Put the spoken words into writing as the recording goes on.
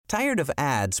Tired of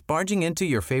ads barging into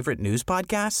your favorite news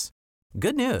podcasts?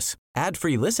 Good news.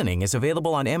 Ad-free listening is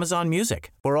available on Amazon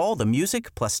Music for all the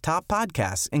music plus top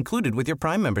podcasts included with your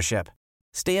Prime membership.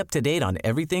 Stay up to date on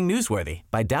everything newsworthy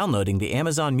by downloading the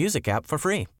Amazon Music app for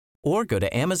free or go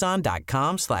to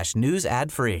amazon.com/news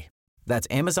ad free. That's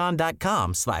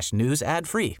amazon.com/news ad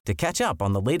free to catch up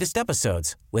on the latest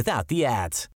episodes without the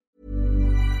ads.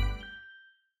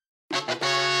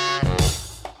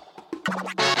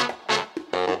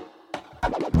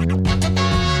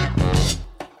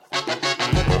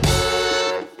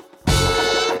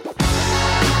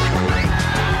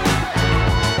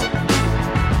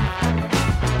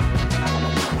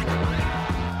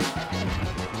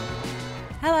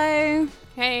 Hello.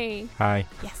 Hey. Hi.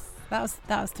 Yes, that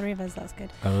was three of us. That was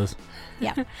good. That was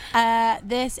Yeah.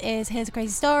 This is Here's a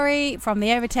Crazy Story from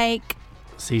The Overtake.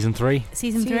 season 3.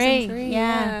 Season three.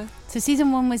 Yeah. So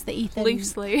season 1 was the Ethan.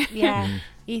 Loosely. Yeah.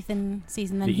 Ethan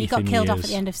season. Then The he got Ethan killed off years. at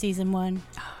the end of season 1.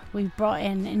 We brought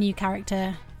in a new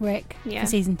character, Rick, Yeah. for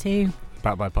season 2.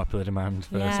 Back by popular demand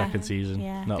for the Yeah. second season.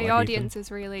 Yeah. Not The like audience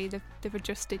is really, they've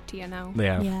adjusted to you now. Ethan.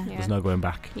 Yeah. Yeah. There's no going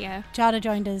back. Yeah. Jada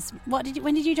joined us. When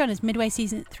did you join us? Midway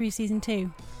through season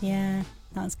 2. Yeah,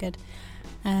 that's good.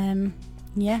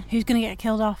 Yeah. Who's gonna get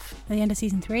killed off at the end of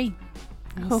season 3?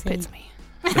 I hope it's me.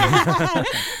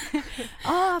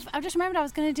 I've just remembered I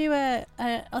was going to do a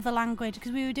other language,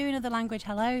 because we were doing other language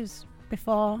hellos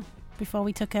before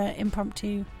we took a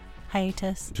impromptu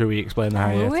hiatus. Should we explain the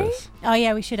Were we? hiatus? Oh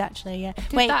yeah, we should actually. Yeah.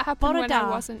 Did that happen when I Borodar,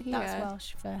 wasn't here? That's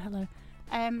Welsh for hello.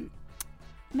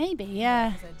 Maybe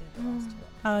yeah.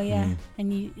 Oh yeah,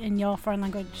 Mm. and your foreign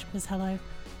language was hello.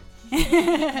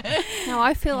 No,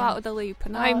 I feel Yeah. out of the loop,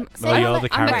 and Oh, I'm so you're the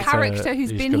I'm a character character who's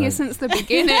who's been gonna- here since the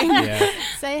beginning. Yeah.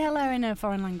 Say hello in a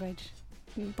foreign language.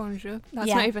 Bonjour. That's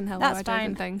Yeah, not even hello. that's I don't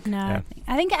even fine. think. No, Yeah.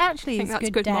 I think it actually think is that's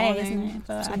good good day, morning, isn't it?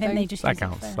 But I think something. they just That use it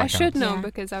counts, for- that I should know Yeah.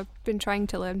 because I've been trying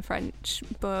to learn French,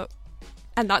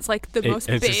 and that's like the most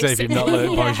It's basic. as if you've not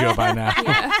learned Yeah. bonjour by now.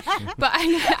 Yeah. But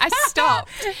I stopped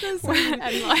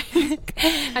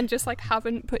and just like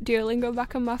haven't put Duolingo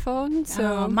back on my phone.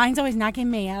 So mine's always nagging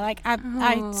me. I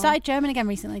Oh. started German again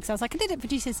recently because I was like, I did it for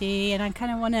GCSE and I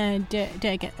kind of want to do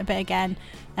it a bit again.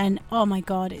 And oh my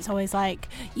god, it's always like,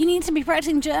 you need to be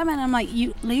practicing German. I'm like,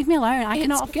 you leave me alone. I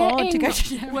cannot afford to go to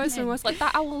Germany. worse and worse. Like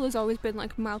that owl has always been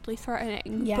like mildly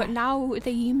threatening, Yeah. but now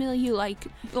they email you like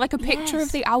a picture Yes.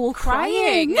 of the owl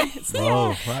crying.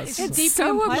 Whoa, that's It's deep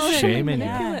so and emotionally shaming you.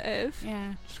 manipulative.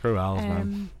 Yeah. screw owls,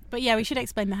 man. But yeah, we should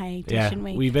explain the hiatus, Yeah, shouldn't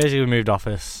we? we basically moved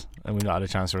office and we've not had a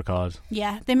chance to record.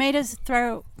 Yeah, they made us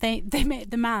throw.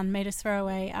 The man made us throw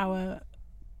away our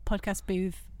podcast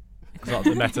booth. It's not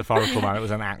the metaphorical man; it was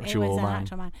an It actual was an man.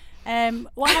 actual man.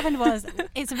 What happened was,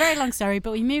 it's a very long story,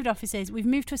 but we moved offices. We've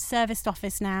moved to a serviced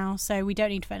office now, so we don't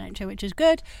need furniture, which is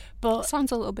good. But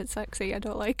Sounds a little bit sexy. I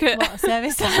don't like it. what, a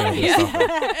service? Serviced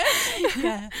yeah.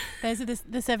 Yeah, those are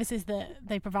the services that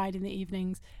they provide in the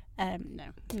evenings. No.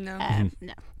 No.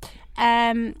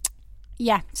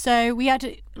 Yeah, so we had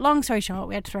to, long story short,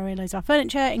 we had to throw away loads of our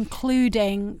furniture,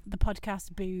 including the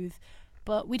podcast booth,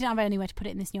 but we didn't have anywhere to put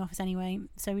it in this new office anyway.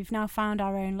 So we've now found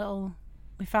our own little.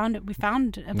 We found a Like a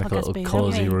podcast little booth,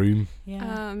 cozy haven't we? room.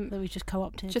 Yeah, that we just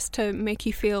co-opted. Just to make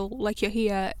you feel like you're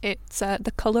here, it's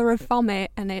the colour of vomit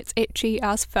and it's itchy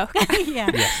as fuck. yeah,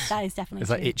 Yes. that is definitely.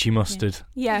 It's like true. itchy mustard.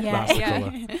 Yeah, That's the yeah.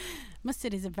 colour.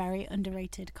 Mustard is a very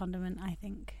underrated condiment, I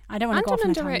think. I don't want And to go off an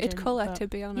on a underrated tangent, colour, but- to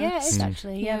be honest. Yeah, it is Mm.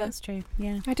 actually. Yeah, Yeah. that's true.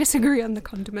 Yeah. I disagree on the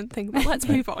condiment thing, but let's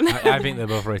move on. I think they're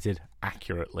both rated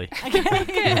accurately. I think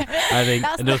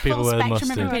That's enough the people full with spectrum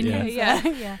mustard. of opinions. Yeah.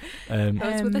 yeah.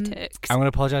 Those were the Um, ticks. I'm going to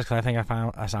apologise because I think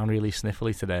I sound really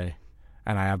sniffly today,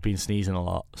 and I have been sneezing a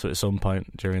lot. So at some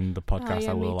point during the podcast,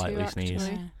 yeah, I will me too, likely sneeze.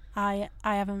 actually. Yeah.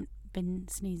 I haven't been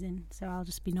sneezing, so I'll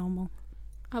just be normal.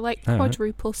 I like Alright.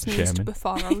 quadruple sneezed Shaming.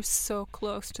 before. I was so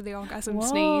close to the orgasm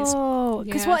sneeze. Whoa!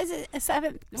 Because Yeah. what is it? A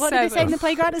 7? What did they say in Seven. the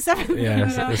playground? A 7? Yeah,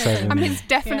 it's Okay. a 7. I mean, it's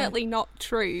definitely not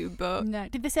true, but No.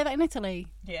 Did they say that in Italy?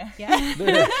 Yeah. Yeah.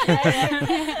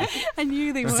 I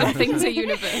knew they were. some things are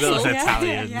universal. Those Yeah,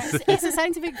 Italians. yeah, it's a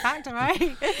scientific fact, all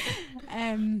right?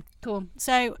 Cool.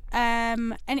 So,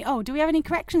 do we have any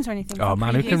corrections or anything? Oh from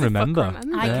man, who previous- can remember?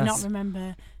 I Yes. cannot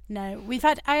remember. No, we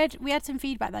had some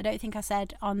feedback that I don't think I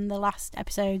said on the last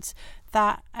episodes,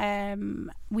 that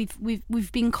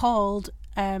we've been called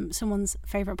someone's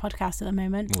favourite podcast at the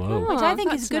moment, Whoa. which I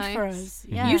think that's is good for nice. us.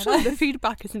 Yeah, Usually the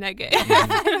feedback is negative.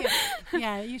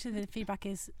 yeah, usually the feedback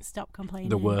is stop complaining.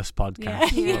 The worst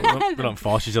podcast. Yeah. Yeah. We don't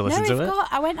force you to listen no, to we've it. got,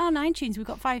 I went on iTunes. We've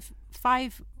got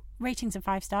five ratings of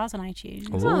 5 stars on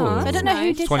iTunes. Ooh. So I don't know who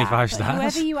Nice. did 25 that, but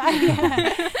stars. whoever you are,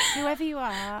 yeah, whoever you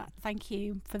are, thank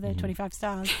you for the 25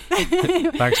 stars.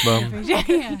 Thanks, Mum. Yeah.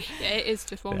 Yeah, it is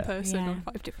just one Yeah. person Yeah. on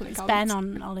 5 different It's accounts. Ben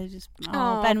on Ollie's.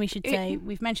 Oh, Ben, we should it- say.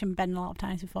 We've mentioned Ben a lot of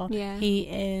times before. Yeah. He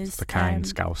is The kind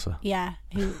Scouser. Yeah.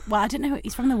 Well, I don't know.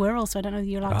 He's from the Wirral, so I don't know if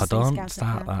you're allowed Oh, to say don't Scouser.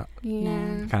 start that.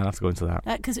 Yeah. Can't have to go into that.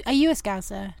 Because are you a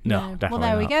Scouser? No, Well, definitely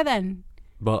there we not. go then.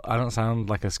 But I don't sound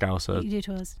like a Scouser. You do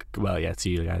to us. Well, yeah, to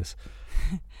you guys.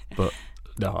 But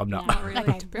no, I'm not. Yeah. Not really,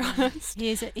 Okay. to be honest.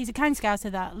 He's a kind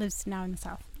Scouser that lives now in the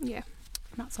south. Yeah.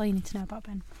 That's all you need to know about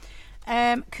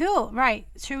Ben. Cool. Right.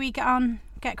 Should we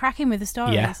get cracking with the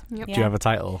stories? Yeah. Yep. Do you have a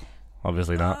title?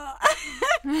 Obviously not.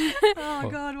 Oh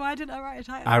God! Why didn't I write a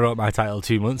title? I wrote my title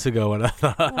 2 months ago when I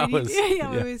thought I was. We yeah.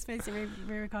 were supposed to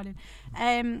be recording.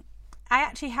 I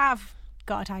actually have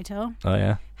got a title. Oh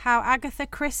yeah. How Agatha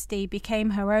Christie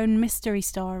became her own mystery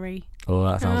story. Oh,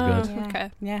 that sounds good. Yeah.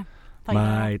 Okay. Yeah. Thought you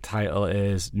My title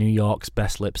is New York's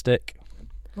Best Lipstick.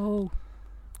 Oh.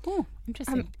 Oh,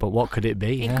 interesting. But what could it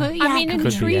be? It yeah? could- I mean, it could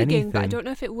be intriguing, but I anything. don't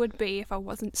know if it would be if I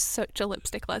wasn't such a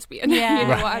lipstick lesbian. Yeah. You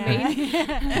know what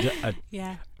I mean?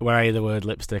 Yeah. When I hear the word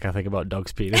lipstick, I think about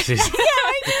dogs' penises.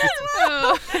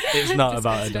 Oh. It's not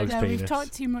about a dog's No, penis. we've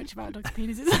talked too much about dogs'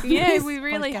 penises. on Yeah, this we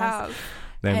really podcast. have.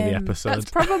 Name of the Um, episode.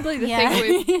 That's probably the Yeah.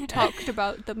 thing we've talked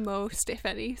about the most, if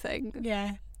anything.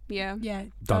 Yeah. Yeah. Yeah,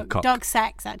 Dog cock. dog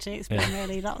sex. Actually, it's been Yeah.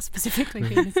 really not specifically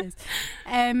penises.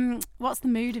 What's the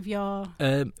mood of your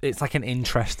It's like an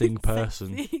interesting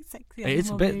person. sexy It's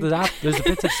a animal bit. mood? There's a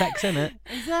bit of sex in it.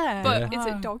 Is there? But Yeah. is Oh.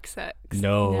 it dog sex?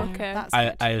 No. Okay. That's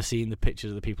I good. have seen the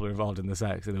pictures of the people involved in the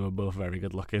sex, and they were both very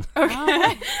good looking.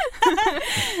 Oh.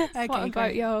 Okay, What about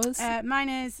great. yours? Mine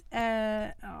is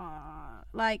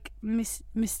like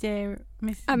mystery.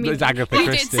 I mean, It's Agatha you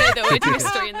Christie. did say the word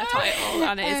mystery in the title,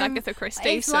 and it is Agatha Christie,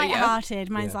 It's so yeah. light-hearted.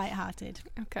 Mine's Yeah. light-hearted.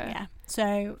 Okay. Yeah.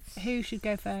 So who should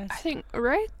go first? I think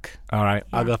Rick. All right,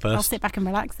 I'll go I'll first. sit back and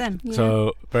relax then. Yeah.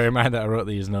 So bear in mind that I wrote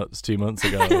these notes 2 months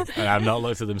ago, and I've not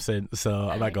looked at them since. So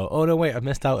I might go, oh no, wait, I've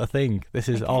missed out a thing. This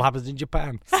is all happens in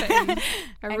Japan. Setting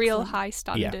a real Excellent. high Yeah.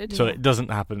 standard. So it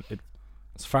doesn't happen.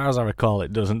 As far as I recall,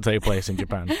 it doesn't take place in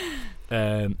Japan.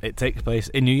 It takes place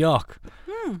in New York.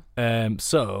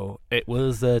 So it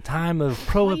was the time of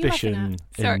prohibition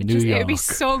Sorry, in New just, York. it'd be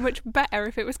so much better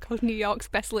if it was called New York's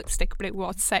Best Lipstick, but it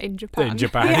was set in Japan. In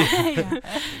Japan.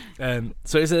 Yeah.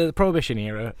 So it's a Prohibition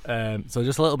era. So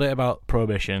just a little bit about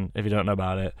Prohibition, if you don't know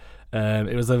about it.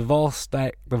 It was the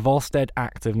Volstead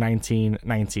Act of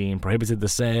 1919 prohibited the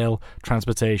sale,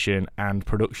 transportation, and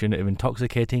production of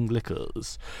intoxicating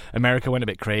liquors. America went a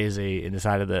bit crazy and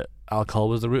decided that alcohol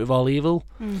was the root of all evil,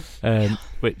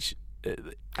 which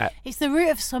It's the root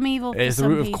of some evil. it's for the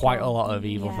some root of people. quite a lot of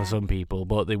evil Yeah. for some people,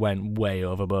 but they went way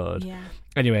overboard. Yeah.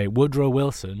 Anyway, Woodrow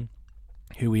Wilson,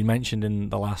 who we mentioned in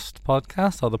the last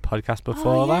podcast or the podcast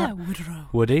before that, Woodrow.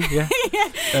 Woody, yeah,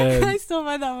 I still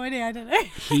find that funny. I don't know.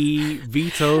 he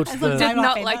vetoed As I long as the. I'm did not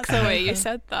laughing, like that's the way you okay.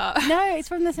 said that. No, it's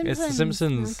from The It's Simpsons. The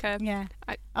Simpsons. Okay. Yeah.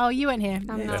 I- Oh, you weren't here.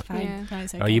 I'm It's not, fine. yeah. No,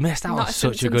 it's okay. Oh, you missed out Not on a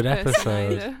such a Simpsons good person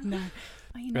episode. either. No.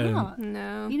 Are you not?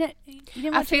 No. You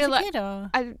didn't I watch it feel as a like- kid, or?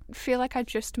 I feel like I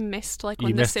just missed like You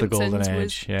when The missed the golden Simpsons was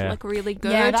age, yeah. like really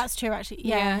good. Yeah, that's true. Actually,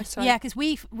 yeah, Yeah, so yeah, because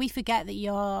we forget that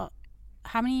you're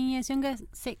how many years younger?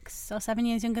 6 or 7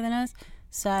 years younger than us.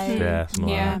 So Yeah, something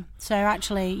like yeah. that. So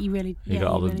actually, you really You got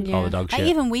all the really, all the dog Like, shit.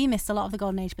 even we missed a lot of the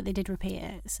golden age, but they did repeat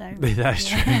it. So That's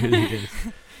yeah. true. They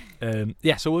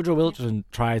did. So Woodrow Wilson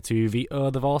tried to veto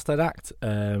the Volstead Act,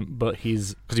 but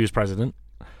because he was president,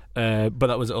 but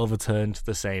that was overturned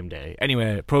the same day.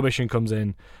 Anyway, Prohibition comes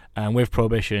in, and with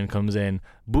Prohibition comes in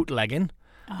bootlegging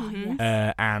Oh, Mhm.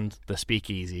 yes. and the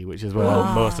speakeasy, which is where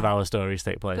Ah. most of our stories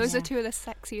take place. Those Yeah. are two of the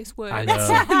sexiest words I in know.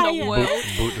 the Yeah. world.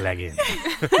 Bootlegging.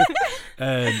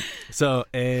 So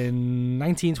in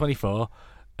 1924,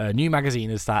 a new magazine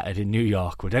had started in New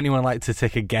York. Would anyone like to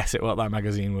take a guess at what that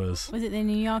magazine was? Was it the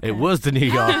New Yorker? It was the New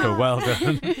Yorker, well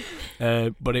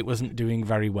done. But it wasn't doing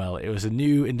very well. It was a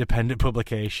new independent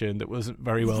publication that wasn't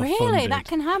very well really? funded. That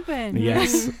can happen.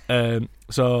 Yes.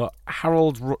 So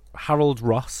Harold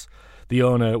Ross, the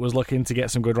owner, was looking to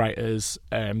get some good writers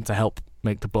to help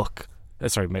make the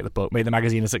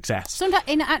magazine a success. Sometimes,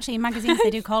 in magazines, they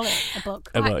do call it a book.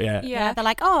 But yeah, Yeah. They're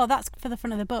like, oh, that's for the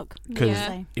front of the book. because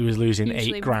Yeah. he was losing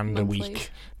Usually $8,000 a monthly.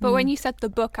 week But when you said the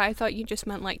book, I thought you just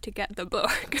meant like to get the book.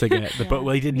 to get the book.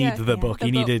 Well, he didn't need Yeah, the book. the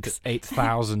He needed books.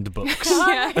 8,000 books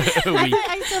Yeah. a week.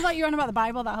 I still thought you were on about the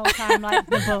Bible that whole time, like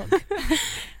the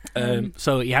book.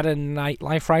 So he had a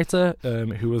nightlife writer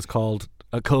who was called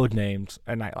codenamed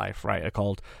a nightlife writer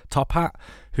called Top Hat,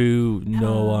 who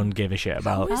no one gave a shit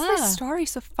about. How is this story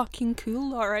so fucking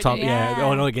cool already?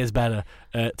 Oh no, it gets better.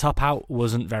 Top Hat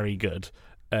wasn't very good,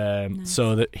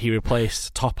 so that he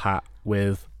replaced Top Hat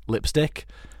with Lipstick,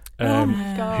 Oh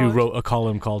my God. who wrote a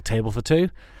column called Table for Two.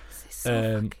 This is so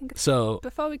fucking good. So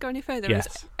Before we go any further, Yes.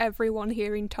 is everyone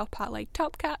hearing Top Hat like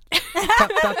Top Cat?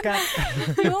 Top Cat.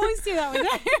 You always do that with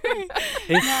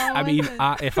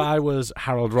it. If I was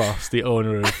Harold Ross, the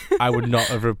owner of, I would not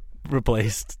have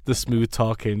replaced the smooth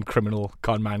talking criminal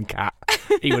con man Cat.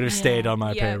 He would have stayed on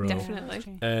my Yeah, payroll.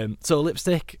 definitely. So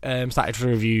Lipstick started to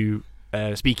review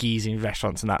speakeasy and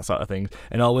restaurants and that sort of thing,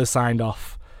 and always signed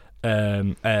off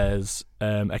as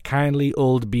a kindly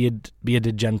old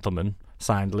bearded gentleman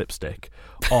signed Lipstick,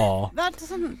 or That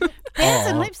doesn't. Beards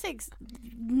and lipsticks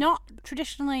not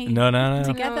traditionally no.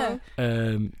 together.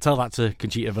 Tell that to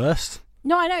Conchita Wurst.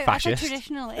 No, I know. Fascist. I said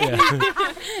traditionally. Yeah.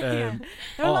 Yeah.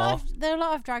 There are a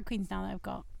lot of drag queens now that have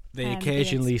got. They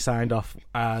occasionally signed off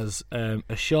as a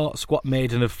short, squat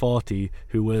maiden of 40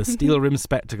 who wears steel-rimmed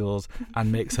spectacles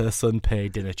and makes her son pay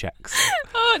dinner checks.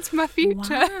 Oh, it's my future.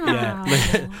 Wow.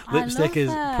 Yeah, I Lipstick love is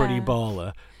her. pretty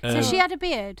baller. So she had a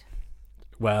beard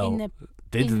well, in the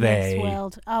did in they? this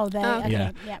world. Oh, they. Oh. Okay.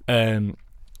 Yeah. Yeah.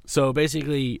 So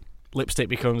basically, Lipstick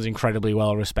becomes incredibly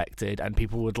well respected, and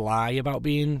people would lie about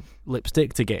being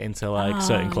Lipstick to get into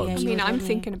certain yeah, clubs. I mean, I'm wouldn't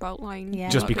thinking about lying. Yeah.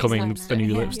 Just Well, becoming it's a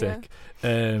new yeah. Lipstick.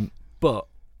 But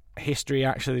history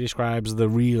actually describes the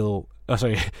real.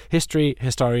 History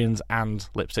historians and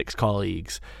Lipstick's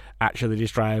colleagues actually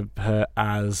describe her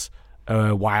as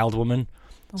a wild woman.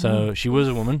 So she was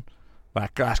a woman.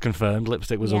 That's confirmed.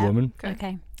 Lipstick was a Yeah. woman.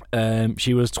 Okay.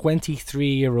 She was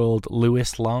 23-year-old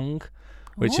Louis Long,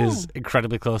 which is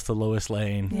incredibly close to Lois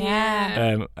Lane. Yeah.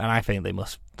 And I think there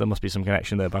must be some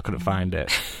connection there, but I couldn't find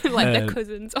it. Like they're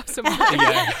cousins or something.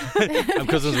 Yeah, I'm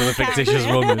cousins with a fictitious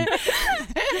woman.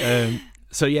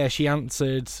 So yeah, she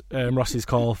answered Ross's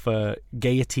call for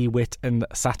gaiety, wit, and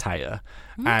satire,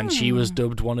 and she was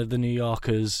dubbed one of the New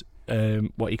Yorkers.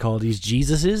 What he called his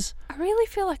Jesuses. I really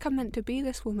feel like I'm meant to be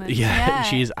this woman. Yeah,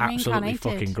 she is absolutely reincarnated.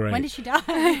 fucking great. When did she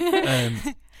die?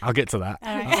 I'll get to that.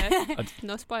 All right. Okay.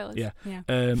 No spoilers. Yeah.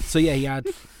 So yeah, he had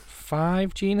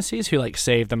 5 geniuses who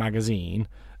saved the magazine.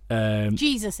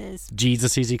 Jesuses.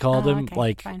 Jesuses, he called them,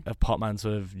 okay, fine. a portmanteau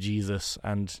of Jesus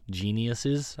and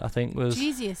geniuses. I think was.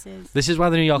 Jesuses. This is why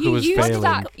the New Yorker You was used failing.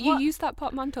 that. You What? used that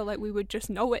portmanteau like we would just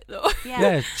know it though.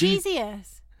 Yeah,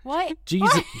 Jesus. What?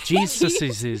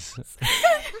 Jesuses.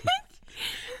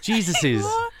 Jesuses.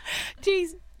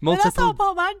 Jeez. Multiple. That's not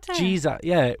portmanteau. Jesus.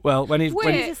 Yeah. Well, when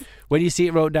Wait. you see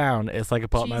it wrote down, it's like a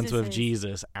portmanteau of Jesuses.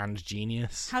 Jesus and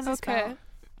genius. How's it Okay. spelled?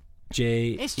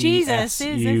 It's Jesus,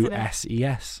 isn't it?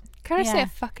 J-E-S-U-S-E-S. Can I say Yeah. I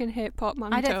fucking hate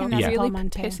portmanteau? I don't think that's It a really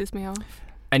portmanteau. pisses me off.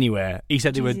 Anyway, he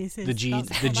said they were Jesuses, the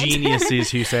that's the what geniuses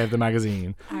who saved the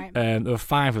magazine. All right. There were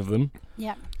 5 of them.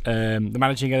 Yeah. The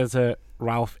managing editor,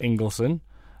 Ralph Ingleson.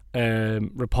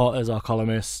 Reporters or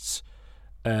columnists,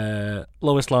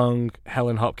 Lois Long,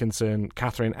 Helen Hopkinson,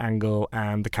 Catherine Angle,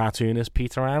 and the cartoonist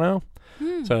Peter Arno.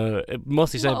 So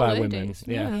mostly A said lot by of women. ladies,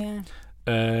 Yeah.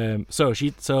 Yeah.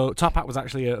 So Top Hat was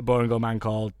actually a boring old man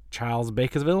called Charles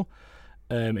Bakersville,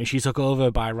 and she took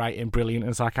over by writing brilliant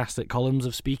and sarcastic columns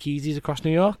of speakeasies across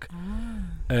New York.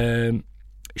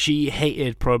 She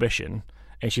hated prohibition,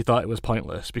 and she thought it was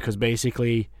pointless because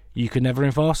basically you could never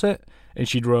enforce it. And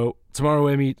she wrote, "Tomorrow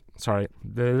we meet." Sorry,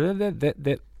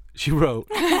 she wrote,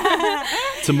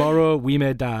 "Tomorrow we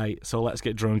may die, so let's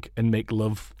get drunk and make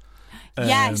love."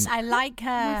 Yes, I like A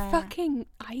her. fucking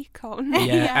icon.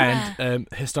 Yeah, and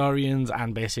historians,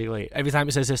 and basically every time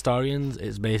it says historians,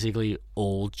 it's basically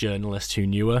old journalists who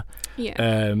knew her.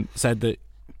 Yeah. Said that.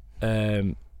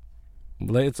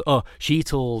 She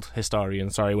told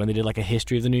historians, when they did a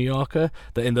history of the New Yorker,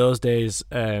 that in those days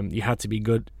you had to be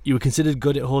good. You were considered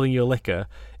good at holding your liquor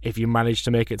if you managed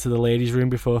to make it to the ladies' room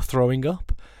before throwing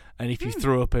up, and if you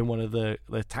threw up in one of the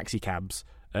taxi cabs.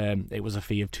 It was a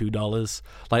fee of $2.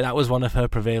 That was one of her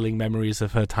prevailing memories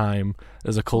of her time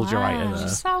as a culture writer Wow. there.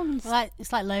 Sounds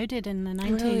It's like Loaded in the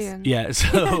 90s. brilliant. Yeah,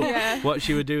 so Yeah. what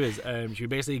she would do is she would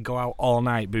basically go out all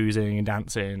night boozing and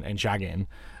dancing and shagging,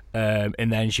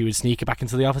 and then she would sneak back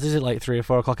into the offices at 3 or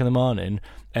 4 o'clock in the morning,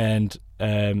 and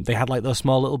they had those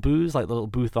small little booths, the little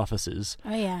booth offices,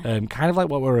 Oh, yeah. kind of like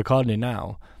what we're recording in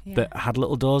now, that had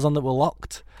little doors on that were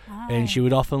locked. And she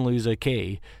would often lose her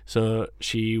key, so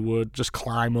she would just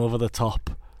climb over the top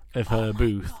of her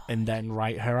booth and then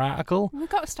write her article. We've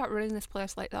got to start running this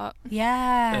place like that.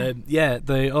 Yeah.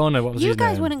 The owner, what was You his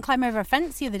guys name? wouldn't climb over a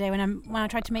fence the other day when I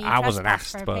tried to make you I wasn't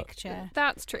trespass asked, for a but- picture.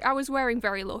 That's true. I was wearing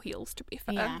very low heels, to be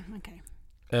fair. Yeah, okay.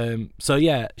 So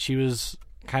yeah, she was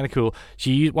kind of cool.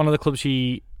 One of the clubs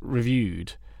she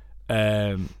reviewed.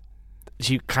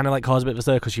 She kind of like caused a bit of a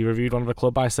stir because she reviewed one of the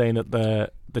club by saying that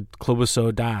the club was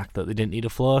so dark that they didn't need a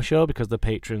floor show because the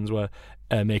patrons were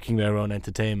making their own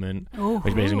entertainment,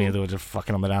 which basically means they were just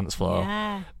fucking on the dance floor.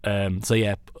 Yeah. So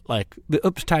yeah, like the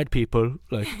uptight people,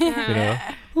 like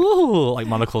like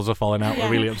monocles are falling out, were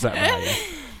really upset about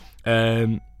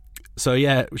it. So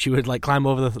yeah, she would like climb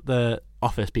over the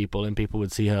office people, and people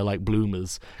would see her like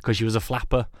bloomers because she was a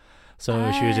flapper.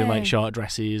 So she was in like short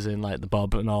dresses and like the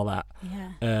bob and all that.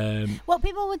 Yeah. Well,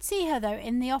 people would see her though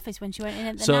in the office when she went in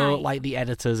at the night. So like the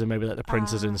editors and maybe like the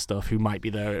printers and stuff who might be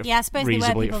there I suppose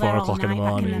reasonably at 4 o'clock in the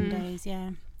morning. Back in them days,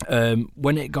 yeah.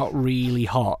 When it got really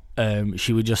hot,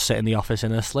 she would just sit in the office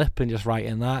in her slip and just write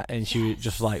in that, and she would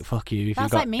just like, fuck you if you've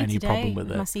got any problem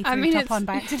with it. I mean, top on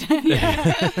back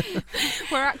today.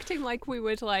 We're acting like we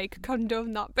would like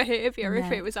condone that behaviour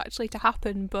if it was actually to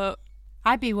happen, but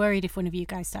I'd be worried if one of you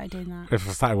guys started doing that. If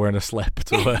I started wearing a slip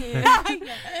to work.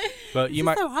 But you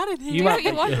might, so hard in here. you might,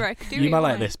 you want, Rick. you might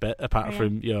like this bit, apart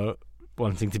from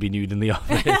wanting to be nude in the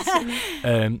office.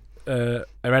 Her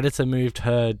editor moved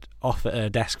her off at her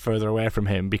desk further away from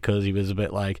him because he was a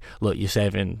bit like, look, you're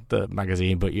saving the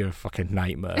magazine, but you're a fucking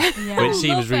nightmare. Which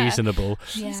seems reasonable.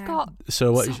 She's got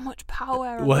so much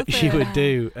power. What she would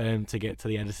do to get to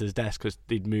the editor's desk, because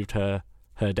they'd moved her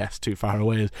desk too far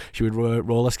away, she would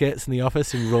roller skates in the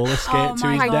office and roller skate to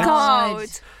his desk. God.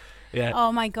 Yeah.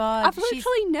 Oh my god. I've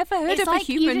literally never heard of a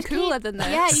human cooler than this.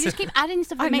 Yeah, you just keep adding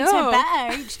stuff that makes her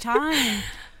better each time.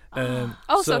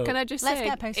 Also, can I just let's say,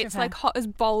 get a poster it's of her. like hot as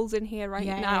balls in here right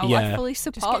now. Yeah. I fully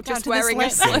support just just wearing a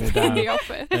slip in the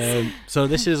office. So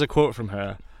this is a quote from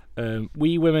her.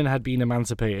 We women had been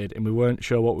emancipated and we weren't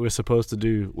sure what we were supposed to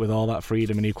do with all that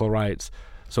freedom and equal rights.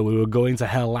 So we were going to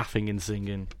hell laughing and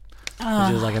singing.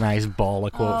 Which is like a nice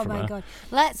baller quote from her. Oh my god!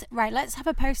 Let's have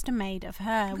a poster made of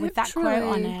her with that quote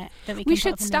on it that we can. We put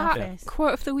should up in start the office.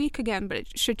 quote of the week again, but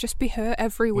it should just be her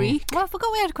every week. Well, I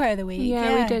forgot we had quote of the week.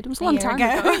 Yeah, we did. It was a long time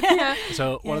ago. Yeah.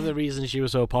 So one of the reasons she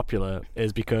was so popular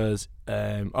is because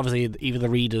obviously even the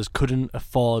readers couldn't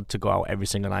afford to go out every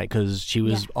single night because she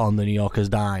was on the New Yorker's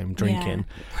dime drinking.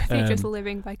 They're just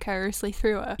living vicariously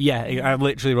through her. Yeah, I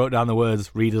literally wrote down the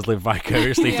words "readers live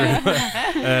vicariously through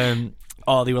her."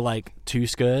 Or they were like too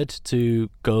scared to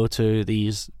go to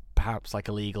these perhaps like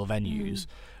illegal venues.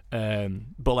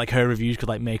 But like her reviews could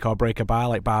like make or break a bar.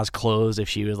 Like bars closed if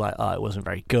she was like, oh, it wasn't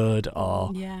very good,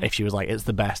 or if she was like, it's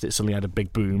the best, it suddenly had a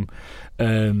big boom.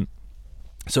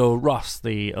 So Ross,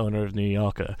 the owner of New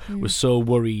Yorker, was so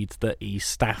worried that his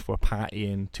staff were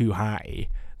partying too high,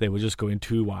 they were just going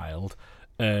too wild,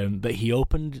 that he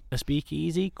opened a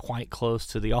speakeasy quite close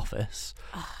to the office,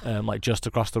 like just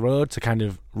across the road, to kind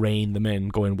of rein them in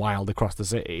going wild across the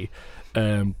city.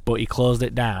 But he closed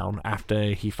it down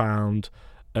after he found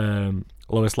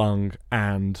Lois Long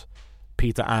and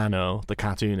Peter Arno, the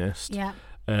cartoonist,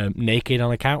 naked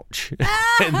on a couch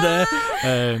in there.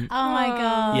 Oh my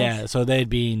god! Yeah, so they'd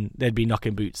been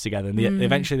knocking boots together, and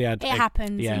eventually they had. It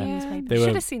happens. Yeah, in newspapers. they should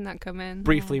were have seen that come in.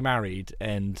 briefly married,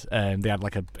 and they had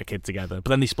like a kid together. But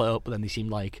then they split up. But then they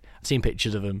seemed like, I've seen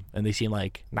pictures of them, and they seem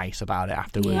like nice about it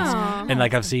afterwards. Yeah. And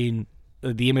like I've seen.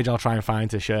 The image I'll try and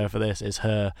find to share for this is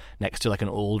her next to like an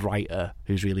old writer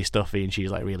who's really stuffy and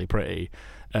she's like really pretty.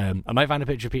 I might find a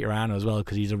picture of Peter Arno as well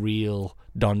because he's a real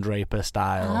Don Draper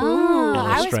style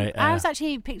illustrator. I was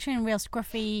actually picturing a real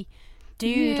scruffy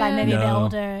dude, like maybe a bit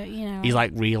older, you know. He's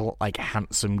like real like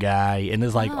handsome guy, and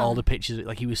there's like all the pictures,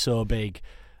 like he was so big.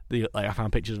 Like I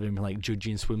found pictures of him like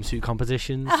judging swimsuit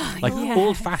competitions,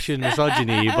 old-fashioned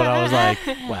misogyny. But I was like,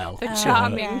 well, the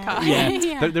charming kind.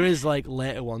 Yeah. There is like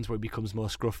later ones where he becomes more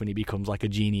scruff and he becomes like a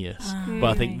genius. But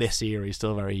I think this era is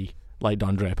still very like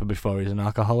Don Draper before he's an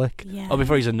alcoholic, or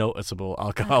before he's a noticeable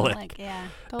alcoholic. They're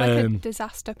like a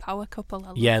disaster power couple.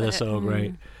 They're so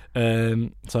great. So I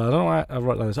don't know why I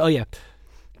wrote down this. Oh yeah.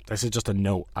 This is just a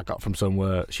note I got from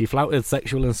somewhere. She flouted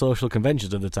sexual and social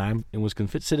conventions of the time and was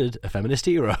considered a feminist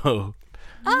hero.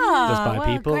 Just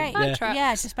by people. Great.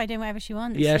 Yeah, just by doing whatever she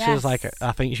wants. Yeah, she was like,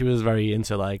 I think she was very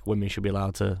into like women should be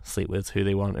allowed to sleep with who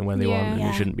they want and when they want, and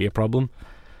it shouldn't be a problem.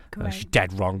 She's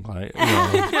dead wrong, like,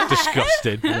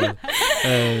 disgusted.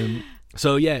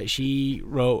 So yeah, she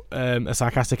wrote a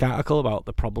sarcastic article about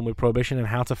the problem with prohibition and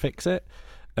how to fix it.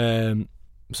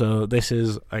 So this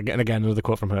is, again, another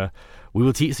quote from her. "We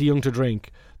will teach the young to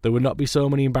drink. There would not be so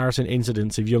many embarrassing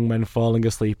incidents of young men falling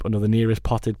asleep under the nearest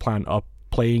potted plant or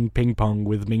playing ping pong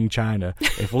with Ming China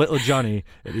if little Johnny,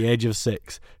 at the age of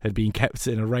 6, had been kept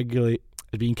in regular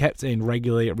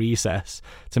recess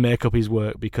to make up his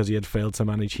work because he had failed to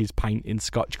manage his pint in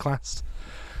Scotch class."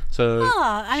 So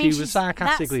I mean, she was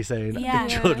sarcastically saying, yeah.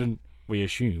 shouldn't we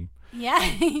assume? Yeah,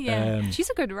 yeah. She's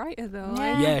a good writer, though.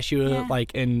 Yeah. Yeah, she was Yeah.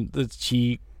 like,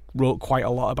 she wrote quite a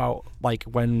lot about like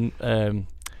when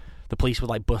the police would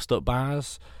like bust up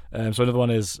bars. So another one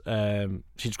is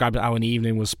she described how an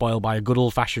evening was spoiled by a good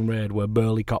old fashioned raid where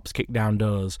burly cops kicked down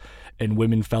doors and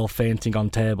women fell fainting on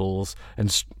tables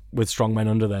and with strong men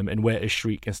under them, and waiters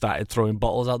shrieked and started throwing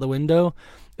bottles out the window.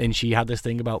 And she had this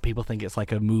thing about people think it's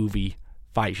like a movie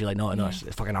fight. She's like, no, it's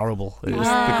fucking horrible. It's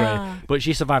the great. But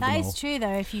she survived them That all. is true,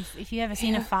 though. If you've ever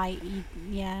seen a fight,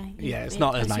 It's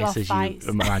not as nice as fights.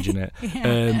 you imagine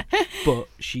it. But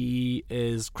she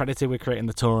is credited with creating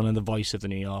the tone and the voice of the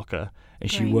New Yorker, and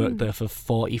she worked there for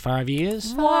 45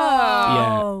 years. Whoa.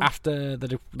 Yeah, after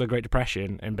the Great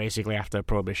Depression and basically after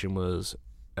Prohibition was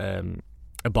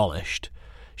abolished.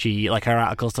 She, like, her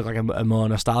articles took like a more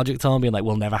nostalgic tone, being like,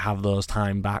 we'll never have those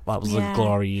time back. That was the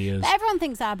glory years. But everyone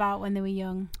thinks that about when they were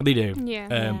young. They do.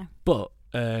 Yeah. But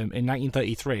in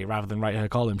 1933, rather than write her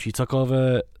column, she took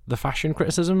over the fashion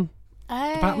criticism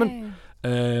department,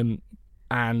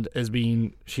 and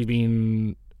she's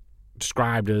been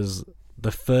described as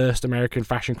the first American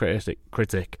fashion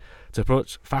critic to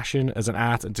approach fashion as an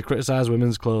art and to criticize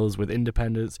women's clothes with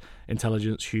independence,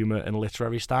 intelligence, humor, and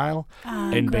literary style.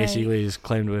 And great. basically is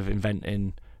claimed with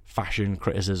inventing fashion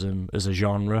criticism as a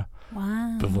genre.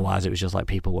 Wow. But otherwise, it was just like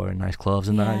people wearing nice clothes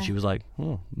and that. And she was like,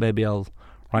 maybe I'll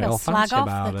write all fancy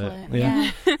about it.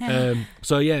 Yeah.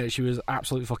 So yeah, she was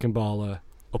absolutely fucking baller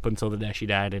up until the day she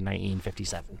died in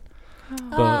 1957.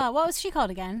 What was she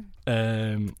called again?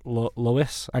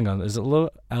 Lois. Hang on, is it Lois?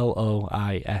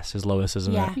 Is Lois,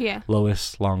 isn't it? Yeah.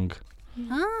 Lois Long,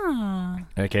 Ah.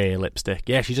 aka Lipstick.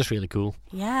 Yeah, she's just really cool.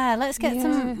 Yeah, let's get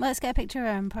a picture of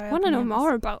her and put her I want to up know on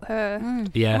more this. about her.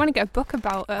 Yeah. I want to get a book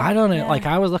about her. I don't know. Yeah. Like,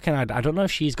 I was looking at, I don't know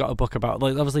if she's got a book about,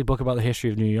 like, obviously a book about the history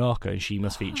of New York, and she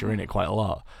must feature in it quite a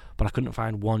lot. But I couldn't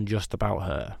find one just about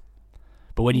her.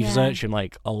 But when you search in,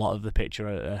 like, a lot of the picture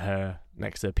of her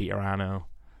next to Peter Arno,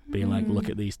 being like, look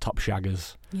at these top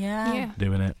shaggers Yeah.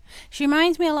 doing it. She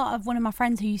reminds me a lot of one of my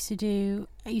friends who used to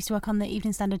work on the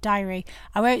Evening Standard Diary.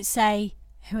 I won't say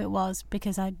who it was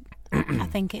because I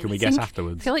think it's... Can we guess I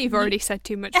afterwards? feel like you've already said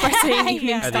too much by saying Evening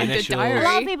Yeah. Standard initials. A lot of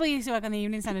Diary. people used to work on the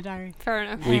Evening Standard Diary. Fair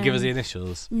enough. Will you give us the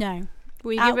initials? No.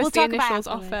 Will you give we'll us the talk about initials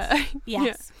off afterwards. it?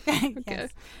 Yes. Okay. Yes.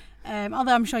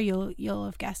 Although I'm sure you'll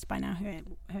have guessed by now who it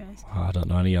is. Oh, I don't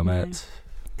know any of your No. mates.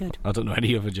 Good. I don't know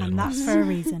any other And journalists. that's for a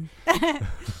reason. If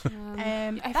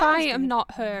that I was am good.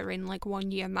 not her in like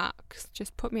 1 year max,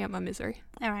 just put me out my misery.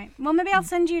 All right. Well, maybe I'll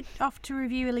send you off to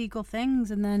review illegal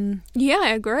things and then... Yeah, I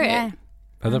agree. Yeah.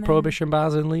 Are there And prohibition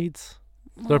bars in Leeds?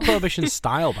 There are prohibition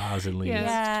style bars in Leeds.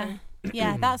 Yeah. Yeah.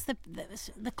 Yeah, that's the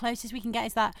closest we can get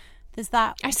is that there's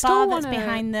that I bar still that's wanna-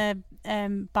 behind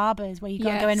the barbers where you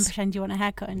got to go in and Yes. pretend you want a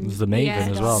haircut. And There's the Maven Yeah.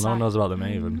 as well. No one knows about the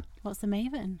Maven. What's the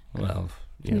Maven? Well,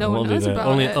 No one only knows the about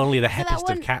only it. only the So that hippest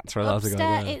one of cats are allowed to go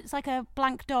upstairs, there. it's like a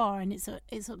blank door and it's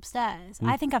upstairs.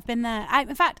 I think I've been there.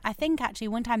 In fact, I think actually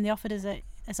one time they offered us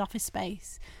as office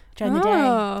space during the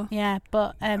Oh. day. Yeah,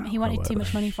 but he wanted work too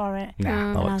much there. money for it. Nah,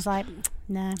 And that I looks- was like,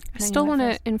 nah. I still want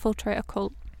to infiltrate a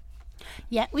cult.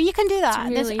 Yeah, well, you can do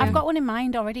that. It's really, I've got one in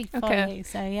mind already for Okay. you.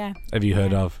 So yeah. Have you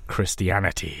heard of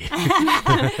Christianity?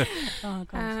 Oh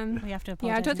god, we have to.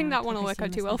 Yeah, I don't apologise think now that to one will the work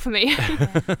out Christian too well listener. for me.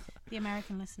 Yeah. The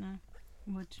American listener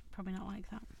would probably not like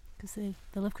that because they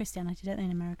love Christianity, don't they,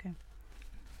 in America?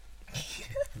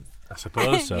 I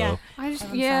suppose so. Yeah. I just,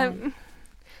 I'm yeah. sorry.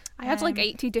 I had like Um,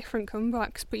 80 different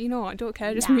comebacks, but you know what? I don't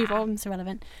care. Just Nah, move on. It's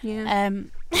irrelevant. Yeah.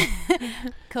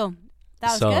 Cool. That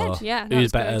was So, good. Yeah. that Who's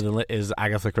was better good. than is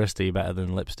Agatha Christie better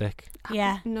than Lipstick?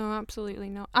 Yeah. No, absolutely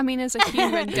not. I mean, as a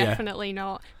human, Yeah. definitely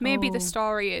not. Maybe Oh. the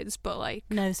story is, but like,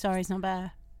 No, the story's not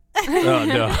better. Oh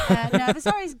no, No, the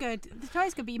story's good. The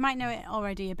story's good, but you might know it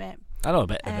already a bit. I know a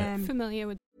bit of it. familiar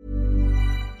with.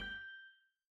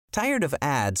 Tired of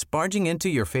ads barging into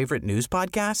your favorite news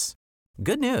podcasts?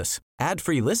 Good news.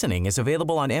 Ad-free listening is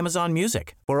available on Amazon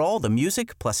Music for all the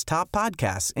music plus top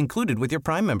podcasts included with your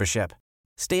Prime membership.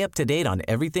 Stay up to date on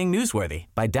everything newsworthy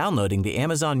by downloading the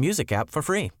Amazon Music app for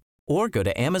free or go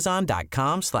to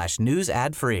amazon.com/news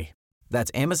ad free.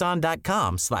 That's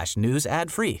amazon.com/news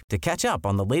ad free to catch up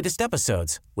on the latest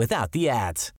episodes without the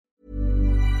ads.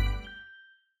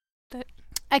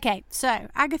 Okay, so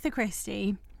Agatha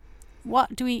Christie.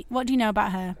 What do you know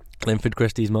about her? Linford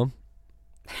Christie's mum.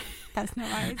 That's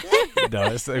not right, is it? No,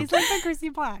 it's Is Linford Christie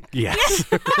black? yes.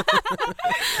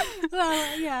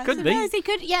 Well, yeah. Could I be. suppose he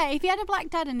could. Yeah, if he had a black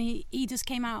dad and he just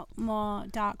came out more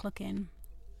dark looking.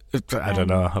 I don't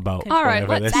know about All right,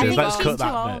 whatever let's this is. move Let's on. cut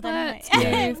that Too bit. Let's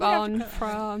anyway. move We have to on cut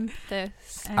from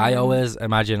this. I always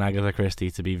imagine Agatha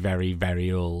Christie to be very,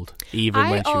 very old, even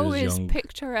I when she was always young.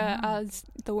 picture her as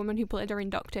the woman who played her in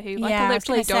Doctor Who. Like, Yeah, I was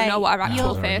literally gonna don't know say, what her actual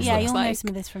you'll- face Yeah, looks you'll know like. some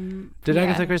of this from. Did Yeah.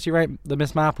 Agatha Christie write the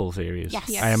Miss Marple series? Yes.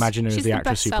 Yes. I imagine her as She's the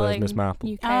actress who plays best-selling Miss Marple.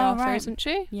 UK Oh, author, right. isn't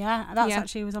she? Yeah, that's Yeah.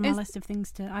 actually was on my Is list of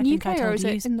things to. I think I UK or told is you.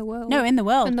 it in the world? No, in the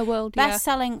world. In the world, yeah.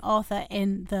 Best-selling author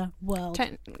in the world.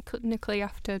 Technically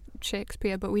after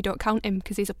Shakespeare, but we don't count him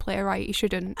because he's a playwright. He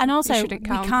shouldn't. And also, he we shouldn't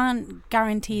count. can't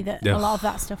guarantee that a lot of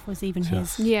that stuff was even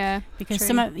his. Yeah, Because true.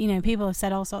 some of people have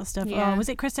said all sorts of stuff. Yeah. Oh, was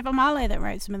it Christopher Marlowe that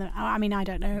wrote some of them? I mean, I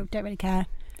don't know. Don't really care.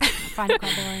 I find it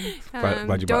quite boring.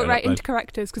 Why'd you Don't bring it write up into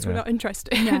characters because we're Yeah. not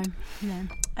interested.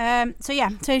 No.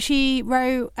 So she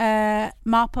wrote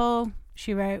Marple.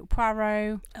 She wrote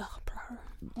Poirot. Oh, bro.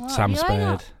 What, Sam you like Spade.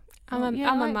 that? I'm a, You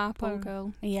I'm a like Marple Poirot?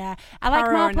 girl. Yeah, I like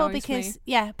Poirot Marple annoys because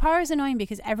me. Poirot's annoying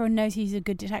because everyone knows he's a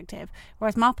good detective,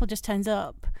 whereas Marple just turns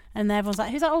up and everyone's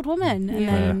like, "Who's that old woman?" And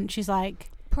Yeah. then she's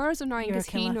like, Poirot's annoying You're a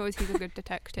because he killer. knows he's a good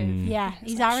detective. Mm. "Yeah,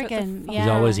 It's he's like, shut the arrogant." fuck Yeah, He's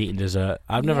always eating dessert.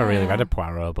 I've never really Yeah. read a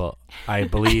Poirot, but I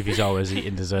believe he's always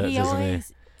eating desserts, He isn't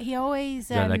always, he always.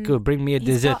 he? They're like, good, bring me a he's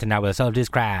dessert got- and I will solve this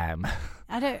crime.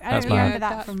 I don't That's remember mine.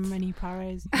 that Yeah, from any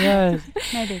Poirot's. Yeah,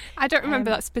 Maybe. I don't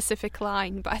remember Um, that specific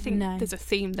line, but I think no. there's a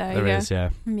theme there. there yeah. is, yeah.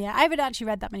 Yeah, I haven't actually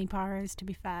read that many Poirot's, to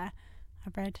be fair.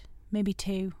 I've read maybe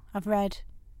 2. I've read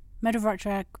Murder of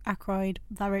Roger Ackroyd,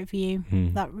 that I wrote for you,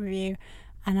 Hmm. that review,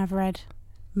 and I've read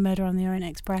Murder on the Orient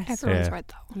Express. Everyone's Yeah. read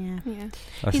that one. Yeah. Yeah.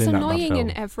 I've He's seen that bad annoying in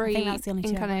film. every I think that's the only two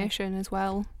I've read. incarnation as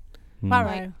well. Hmm. Poirot.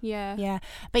 Like, yeah. Yeah,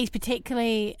 but he's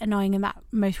particularly annoying in that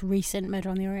most recent Murder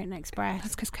on the Orient Express.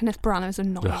 That's because Kenneth Branagh's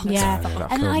annoying. Ugh, as Yeah. fuck.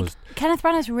 that And film like was- Kenneth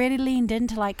Branagh's really leaned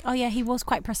into like, oh yeah, he was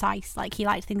quite precise. Like he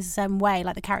liked things a certain way,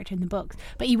 like the character in the books.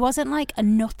 But he wasn't like a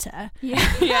nutter.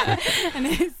 Yeah. yeah. And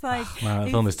it's like Man, that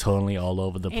film is totally all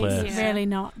over the place. it's Yeah. really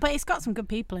not. But it's got some good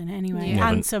people in it anyway, Yeah,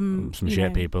 and but some some you shit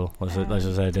know, people. Let's just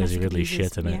say Daisy domestic Ridley's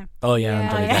abusers, shit in it. yeah. Oh yeah, and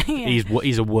Yeah. Johnny Oh, yeah, Depp. yeah.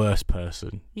 He's a worse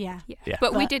person. Yeah. Yeah. Yeah.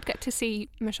 But we But- did get to see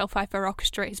Michelle Pfeiffer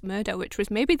orchestrate his murder, which was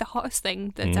maybe the hottest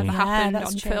thing that's Mm. ever Yeah, happened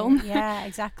that's on true. film. Yeah,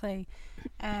 exactly.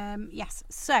 Yes.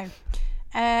 So,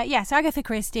 so Agatha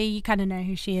Christie, you kind of know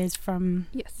who she is from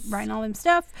Yes. writing all them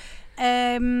stuff.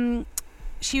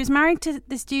 She was married to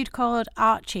this dude called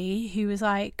Archie, who was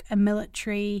like a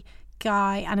military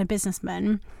guy and a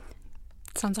businessman.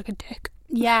 Sounds like a dick.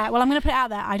 Yeah, well, I'm going to put it out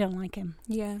there. I don't like him.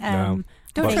 Yeah. Um,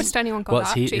 Don't What's- trust anyone called What's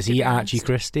Archie. he? Is to he be Archie honest.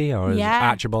 Christie or is it yeah,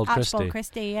 Archibald Christie? Archibald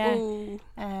Christie, yeah. Ooh.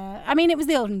 I mean, it was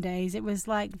the olden days. It was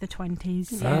like the 20s.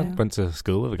 So. I went to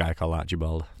school with a guy called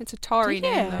Archibald. It's a Tory Did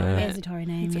you? name, though. Yeah. It is a Tory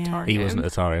name, It's a yeah. Tory He name. wasn't a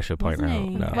Tory, I should point Wasn't out.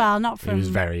 he? No. Well, not from... He was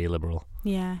very liberal.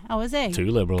 Yeah. Oh, was he? Too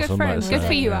liberal, Good some for might him. say. Good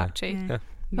for you, Yeah. Archie. Yeah.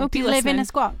 Hope Did you you live in listening. a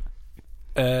squat?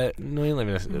 No, he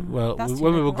lived in a... Well, That's when too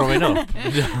we were liberal. growing up,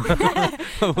 we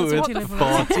That's were too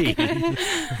liberal. 14.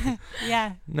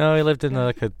 Yeah. No, he lived in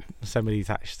like a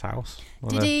semi-detached house.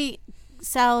 Did he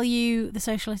sell you the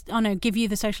socialist... Oh, no, give you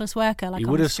the socialist worker? Like He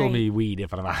on would the have sold street? me weed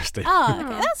if I'd have asked him. Oh,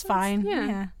 okay, Oh, that's fine. yeah.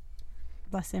 Yeah.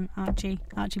 Bless him,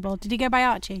 Archibald. Did he go by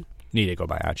Archie? Need to go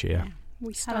by Archie, yeah.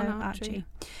 We stand Hello, Archie.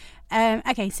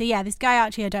 Okay, so yeah, this guy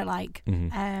Archie I don't like.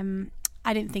 Mhm.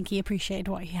 I didn't think he appreciated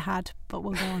what he had, but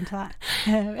we'll go on to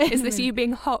that. Is this you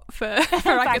being hot for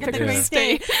Agatha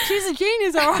Christie. Christie? She's a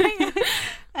genius, all right.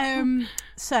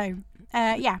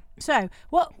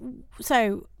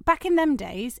 So back in them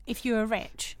days, if you were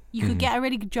rich, you could get a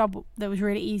really good job that was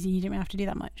really easy. You didn't have to do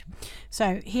that much.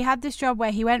 So he had this job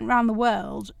where he went around the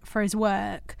world for his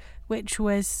work, which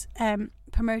was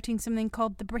promoting something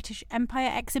called the British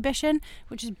Empire Exhibition,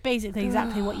 which is basically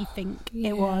exactly what you think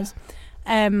it was.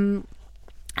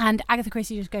 And Agatha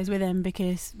Christie just goes with him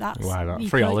because that's Why not? you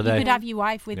Free could, holiday. You could have your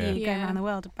wife with Yeah. you going Yeah. around the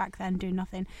world back then doing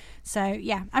nothing. So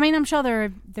yeah, I mean, I'm sure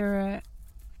there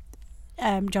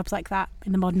are jobs like that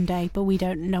in the modern day, but we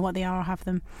don't know what they are or have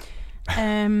them. So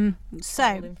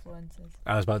Influencers.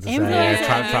 I was about to say, influencers,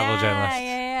 travel journalists.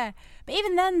 Yeah. But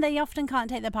even then, they often can't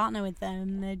take their partner with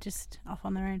them. They're just off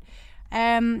on their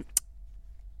own.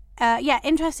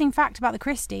 Interesting fact about the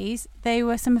Christies: they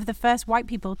were some of the first white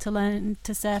people to learn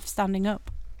to surf standing up.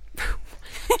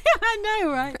 I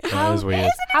know, right? That is weird.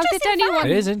 How did anyone?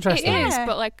 It is interesting. It is, Yeah.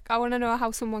 but like, I want to know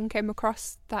how someone came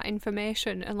across that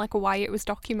information and like why it was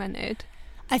documented.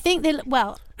 I think they.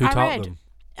 Well, Who I taught read,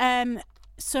 them?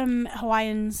 some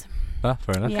Hawaiians. Ah,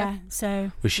 fair enough. Yeah.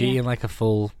 So Was she yeah. in like a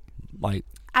full, like,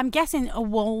 I'm guessing a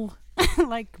wool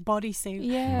like bodysuit.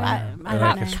 Yeah. I like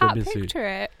don't a know. Can't swimsuit? picture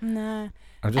it. No.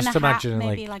 I'm And just a hat, imagining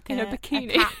maybe like, in a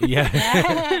bikini. cap. yeah.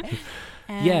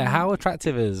 Yeah. Yeah, how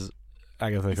attractive is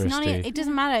Agatha It's Christie. it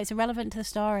doesn't matter. It's irrelevant to the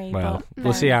story. Well, but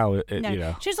we'll see how it. no. You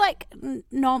know, She was like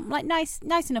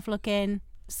nice enough looking,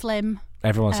 slim,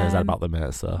 everyone says that about the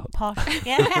mates, though. posh.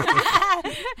 Yeah.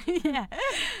 Yeah.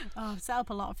 Oh, I've set up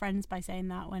a lot of friends by saying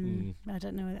that when I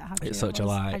don't know how true It's it such a was.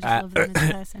 lie. I just love them as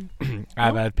a person.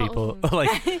 I've had people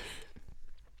like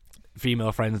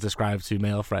female friends describe to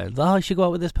male friends. Oh, you should go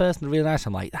out with this person. They're really nice.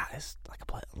 I'm like, that is like a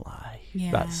blatant lie.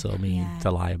 Yeah, That's so mean yeah.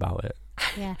 to lie about it.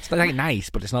 Yeah. It's like nice,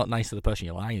 but it's not nice to the person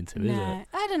you're lying to, is No, it?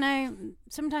 I don't know.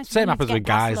 Sometimes Same people need happens to with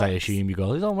get past guys. I looks. assume you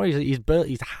go, don't worry,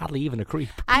 he's hardly even a creep.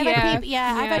 I've Yeah. had people,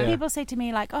 I've had Yeah. people say to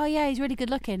me like, "Oh yeah, he's really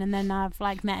good looking," and then I've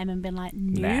like met him and been like,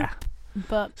 "Nope." Nah.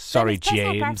 But Sorry, then it's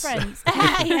personal James. preference.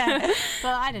 Yeah,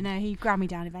 but I don't know. He ground me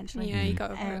down eventually. Yeah, you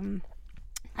got over it.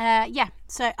 Yeah.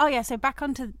 So, so back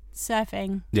onto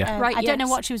surfing. Yeah. Right, I don't know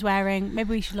yes. what she was wearing. Maybe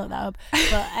we should look that up.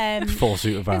 But Full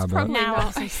suit of armour. probably now not.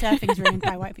 obviously surfing's ruined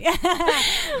by white people.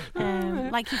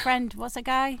 Like your friend, what's that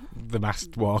guy? The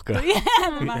masked walker. Yeah,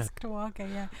 the masked walker.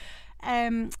 Yeah.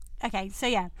 Okay, so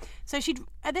she'd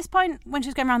at this point when she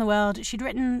was going around the world, she'd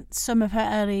written some of her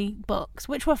early books,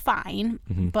 which were fine,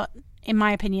 but in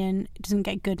my opinion, it doesn't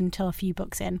get good until a few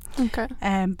books in. Okay.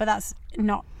 But that's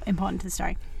not important to the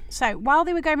story. So while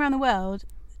they were going around the world,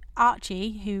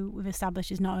 Archie, who we've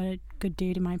established is not a good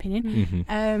dude in my opinion,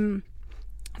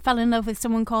 fell in love with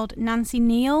someone called Nancy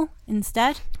Neal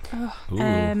instead. Ooh.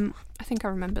 I think I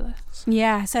remember this.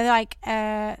 Yeah, so like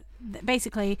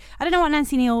basically, I don't know what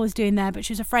Nancy Neal was doing there, but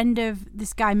she was a friend of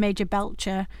this guy Major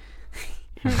Belcher.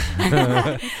 So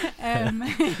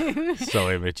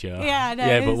immature. Yeah, I know,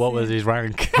 Yeah, but it's- what was his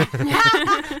rank?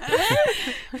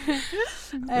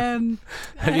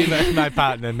 Have you met my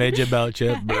partner, Major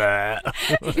Belcher? Blah. I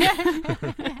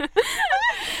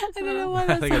don't know why I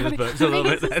that's think so I just funny. burped a little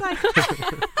bit then.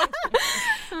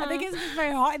 I think it's just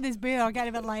very hot in this beer. I'm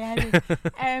getting a bit lightheaded.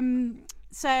 And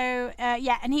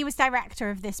he was director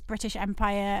of this British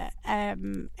Empire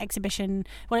exhibition.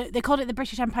 Well, they called it the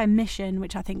British Empire Mission,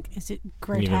 which I think is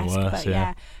grotesque. worse, but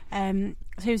yeah. So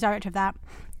he was director of that.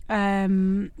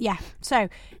 So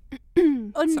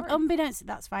unbeknownst,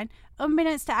 that's fine.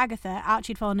 Unbeknownst to Agatha,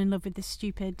 Archie'd fallen in love with this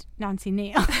stupid Nancy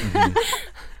Neal.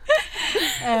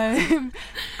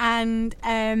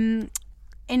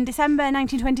 In December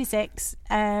 1926,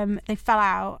 they fell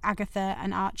out, Agatha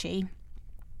and Archie.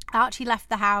 Archie left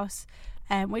the house,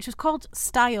 which was called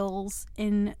Styles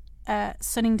in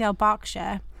Sunningdale,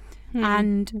 Berkshire,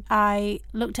 and I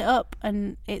looked it up,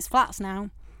 and it's flats now.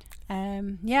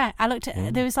 I looked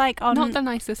at there was like on Not the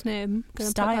nicest name. Gonna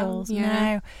put that. Styles.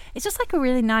 Yeah. No, it's just like a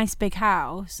really nice big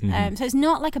house. So it's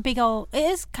not like a big old. It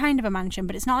is kind of a mansion,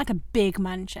 but it's not like a big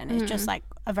mansion. It's just like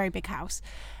a very big house.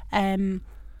 And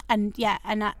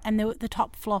the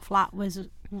top floor flat was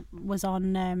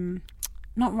on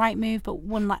not Rightmove, but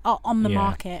one like on the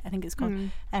market, I think it's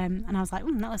called. And I was like,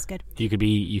 that looks good. You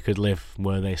could live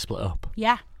where they split up.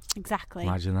 Yeah, exactly.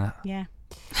 Imagine that. Yeah,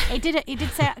 it did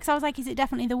say, because I was like, is it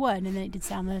definitely the one? And then it did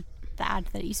say on the ad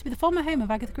that it used to be the former home of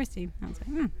Agatha Christie. I was like,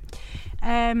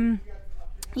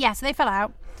 so they fell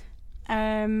out,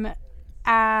 and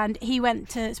he went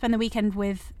to spend the weekend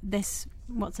with this,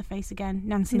 what's her face again,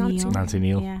 Nancy Neal. Nancy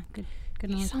Neal. Yeah, good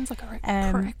He Lord. sounds like a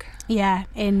right prick. Yeah,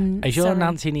 in Are you sure Surrey.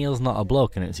 Nancy Neal's not a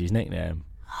bloke and it's his nickname?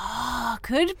 Oh,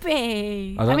 could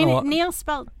be. I don't know what- Neil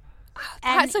spelled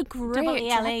That's a great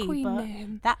N-double-E-L-E, drag queen but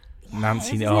name. that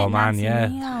Nancy. isn't Oh it? man, Nancy yeah.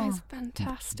 Neal. That is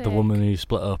fantastic. The woman who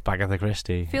split up Agatha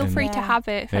Christie. Feel in free to Yeah. have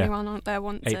it if Yeah. anyone out there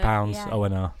wants it. £8. Yeah. Oh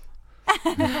no.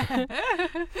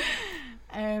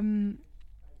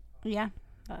 Yeah.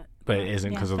 But it isn't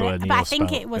because of the but, way but Neil I think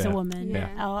spelt. it was Yeah. a woman.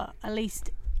 Yeah. Or at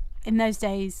least in those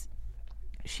days,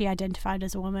 she identified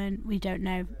as a woman. We don't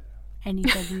know any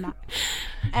further than that.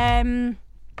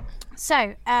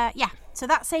 So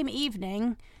that same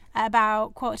evening, at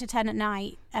about 9:45 at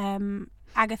night,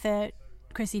 Agatha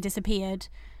Christie disappeared.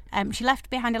 She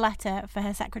left behind a letter for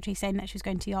her secretary saying that she was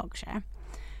going to Yorkshire.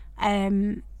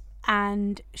 And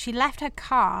she left her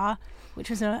car, which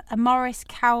was a Morris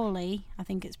Cowley, I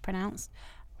think it's pronounced.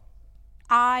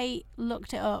 I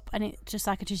looked it up, and it's just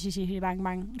like a chitty chitty bang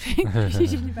bang. Chitty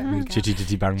chitty bang bang. Chitty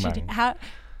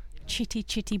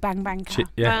chitty bang bang car.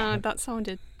 Yeah. That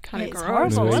sounded kind of It's gross.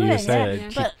 horrible, The way wasn't you it? say Yeah.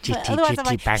 it. But Chitty otherwise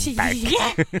I'm chitty like, bang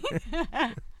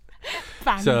bang.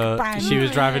 bang, So bang. she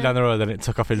was driving down the road and it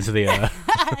took off into the air.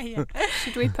 Yeah.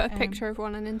 Should we put a picture of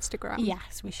one on Instagram?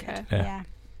 Yes, we should. Okay.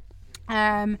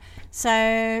 Yeah. So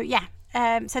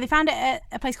they found it at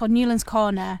a place called Newlands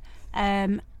Corner,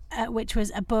 which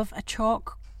was above a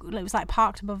chalk. It was like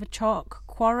parked above a chalk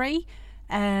quarry.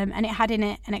 and it had in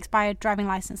it an expired driving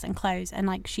license and clothes, and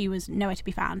like she was nowhere to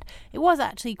be found. It was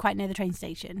actually quite near the train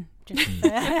station, just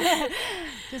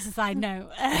just a side note.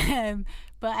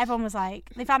 But everyone was like,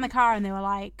 they found the car and they were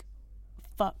like,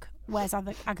 fuck, where's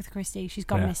Agatha Christie? She's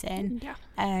gone missing.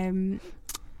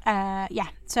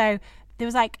 So there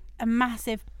was like a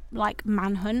massive like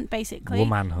manhunt, basically.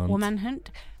 Woman hunt.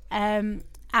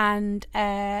 And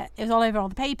it was all over all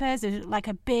the papers. There was like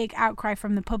a big outcry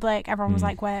from the public. Everyone was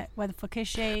like, where the fuck is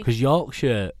she? Because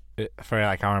Yorkshire, for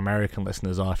like our American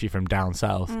listeners, or if you're from down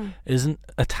south, isn't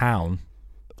a town.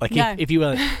 Like No. if you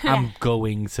were like, I'm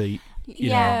going to, you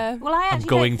know, Well, I I'm actually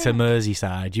going don't to think-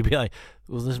 Merseyside, you'd be like,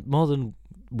 well, there's more than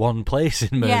one place in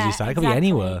Merseyside. Yeah, It could exactly. be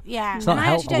anywhere. Yeah, It's not and I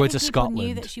helpful. actually Go don't to think people knew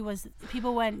Scotland. that she was.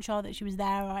 People weren't sure that she was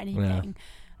there or anything.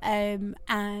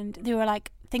 And there were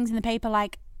like things in the paper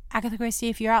like, Agatha Christie,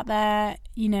 if you're out there,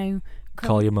 you know,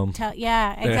 Call your mum.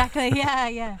 Yeah, exactly.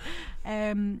 yeah.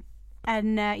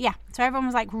 So everyone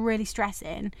was like really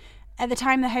stressing. At the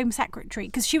time, the Home Secretary,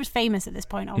 because she was famous at this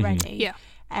point already.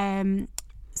 So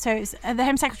the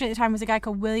Home Secretary at the time was a guy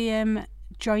called William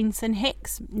Joynson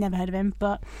Hicks. Never heard of him,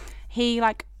 but he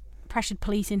like pressured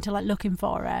police into like looking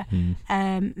for her.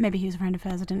 Maybe he was a friend of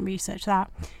hers. I didn't research that.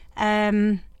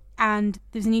 And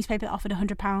there was a newspaper that offered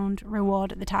 £100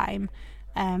 reward at the time.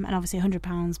 And obviously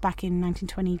 £100 back in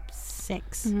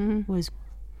 1926 was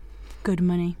good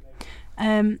money.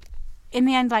 In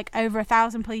the end, like over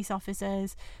 1,000 police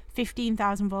officers,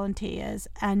 15,000 volunteers,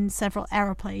 and several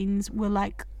aeroplanes were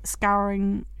like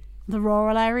scouring the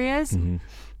rural areas.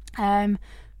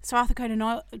 So Arthur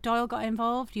Conan Doyle got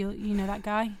involved. You know that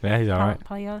guy? Yeah, he's all right.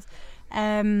 Polyos.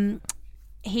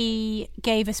 He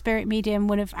gave a spirit medium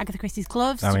one of Agatha Christie's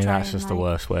gloves. I mean, to try that's and, just the like,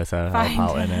 worst way to help find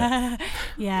out, innit?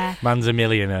 Yeah. Man's a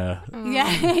millionaire.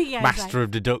 Yeah. Master of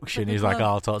deduction. He's like, oh,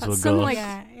 I'll talk to a That's ghost. some like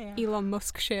Yeah. Elon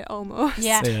Musk shit almost.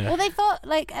 Yeah. Yeah. Well, they thought,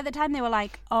 like, at the time they were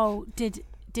like, oh, did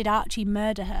Archie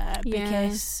murder her? Yeah.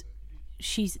 Because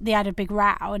they had a big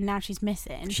row and now she's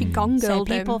missing. She gone So girled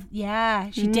people, him. yeah,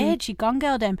 she did. She gone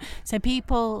girled him. So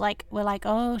people like were like,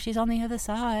 oh, she's on the other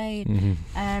side.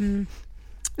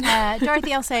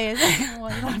 Dorothy L. Sayers.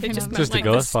 What are you laughing just at? Just the like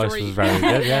the ghost voice story. was very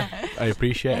good, yeah. I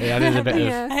appreciate it. I did a bit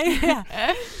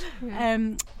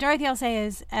of... Dorothy L.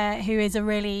 Sayers, who is a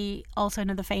really also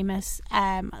another famous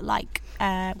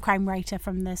crime writer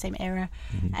from the same era,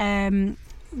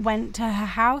 went to her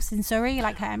house in Surrey,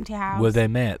 like her empty house. Were they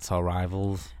mates or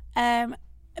rivals? A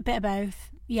bit of both.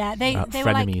 Yeah, they were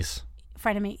like frenemies.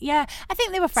 frenemy. Yeah, I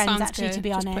think they were friends Sounds actually. good, To be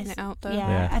just honest, putting it out there. Yeah,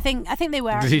 Yeah. I think they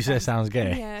were. Did actually you say friends. sounds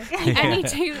gay?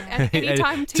 Yeah.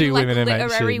 Anytime Two two like women are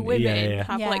literary mentioned, women yeah.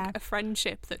 have Yeah. like a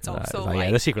friendship that's also Like, like, yeah,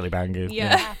 they're secretly banging.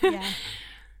 yeah.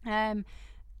 Yeah.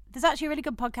 There's actually a really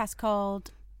good podcast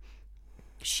called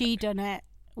She Done It,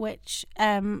 which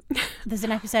there's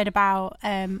an episode about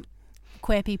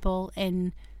queer people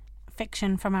in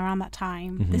fiction from around that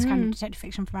time. This kind of detective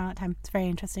fiction from around that time. It's very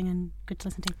interesting and good to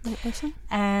listen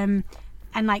to.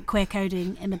 And like queer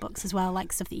coding in the books as well,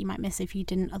 like stuff that you might miss if you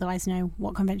didn't otherwise know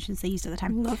what conventions they used at the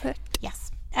time. Love it.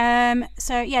 Yes.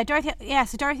 So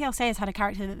Dorothy L. Sayers had a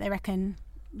character that they reckon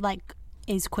like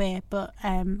is queer, but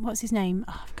what's his name?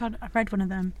 Oh God, I've read one of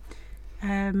them.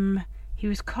 He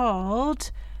was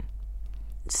called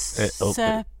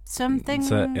something.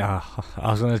 I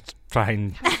was going to try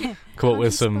and come up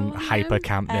with some hyper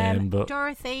camp name, but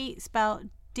Dorothy spelled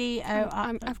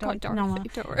D-O-R. I've got Dorothy. normal.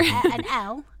 Don't worry. An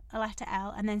L, a letter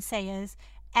L, and then Sayers,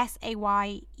 Sayers.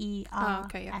 Oh,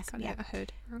 okay, yeah, got it. I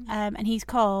heard. And he's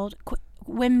called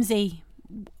Whimsy.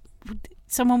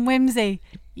 Someone Whimsy.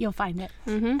 You'll find it.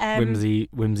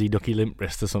 Whimsy Ducky Limp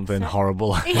Wrist or something horrible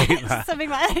like that. Something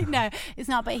like that. No, it's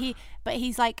not. But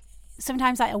he's like,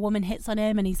 sometimes like a woman hits on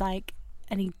him and he's like,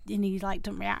 and he like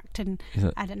doesn't react, and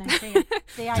I don't know.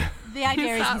 The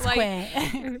idea is that, he's like,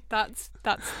 queer. That's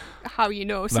how you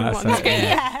know someone's it. gay.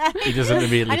 Yeah. He doesn't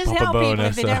immediately I just pop tell a people boner.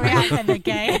 if they don't react, then they're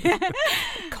gay.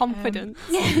 Confidence.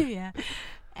 Yeah.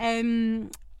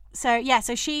 So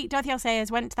Dorothy L. Sayers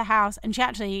went to the house, and she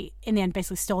actually, in the end,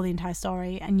 basically stole the entire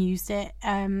story and used it,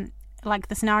 like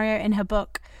the scenario in her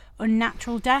book,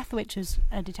 Unnatural Death, which is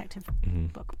a detective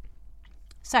book.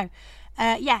 So,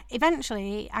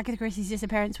 eventually, Agatha Christie's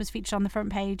disappearance was featured on the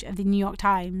front page of the New York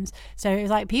Times. So it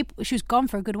was like she was gone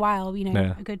for a good while,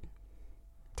 a good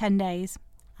 10 days.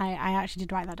 I actually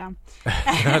did write that down.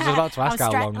 I was about to ask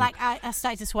how long. Like I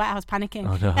started to sweat. I was panicking.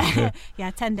 Oh no! Yeah,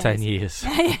 10 days. 10 years.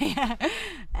 Yeah.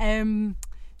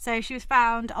 So she was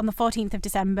found on the 14th of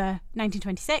December,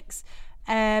 1926,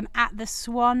 at the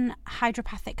Swan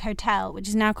Hydropathic Hotel, which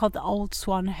is now called the Old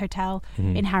Swan Hotel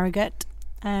in Harrogate.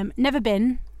 Never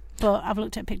been, but I've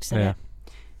looked at pictures of it,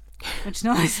 which is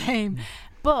not the same.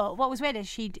 But what was weird is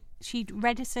she'd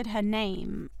registered her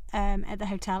name at the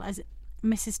hotel as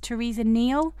Mrs. Teresa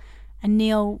Neal. And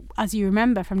Neal, as you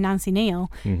remember from Nancy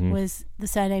Neal, was the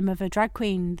surname of a drag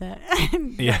queen that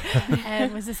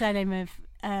was the surname of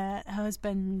her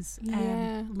husband's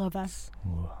lover.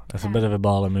 Ooh, that's a bit of a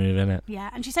baller move, isn't it?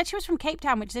 Yeah, and she said she was from Cape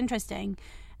Town, which is interesting.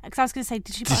 Because I was going to say,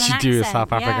 did she do a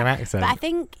South African accent? But I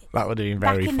think that would have been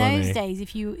very funny. Back in those days,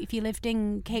 if you lived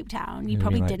in Cape Town, you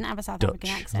probably didn't have a South Dutch African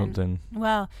accent. Something.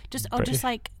 Well, just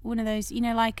like one of those,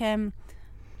 like a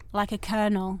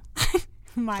colonel.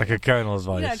 Like a colonel's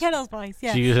voice. Yeah, colonel's voice.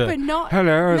 Yeah, but not.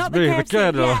 Hello, not it's me, the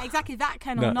colonel. Yeah, exactly that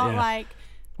colonel. Not like.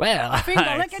 Well,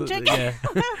 finger licking chicken. Yeah.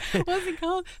 What's it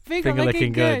called? Finger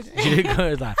licking good. She did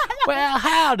go like, well,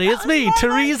 howdy, it's me,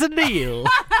 Teresa Neal.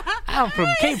 I'm from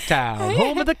Cape Town,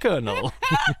 home of the Colonel.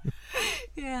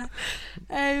 Yeah.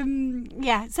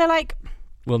 Yeah. So like.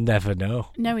 We'll never know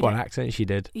what accent she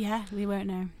did. Yeah, we won't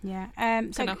know. Yeah.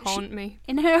 It's gonna haunt me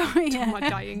in her till my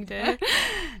dying day.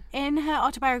 In her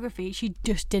autobiography, she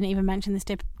just didn't even mention this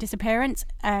disappearance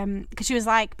because she was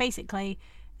like, basically,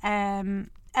 at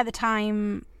the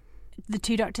time, the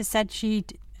two doctors said two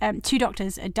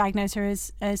doctors had diagnosed her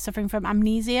as suffering from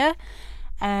amnesia.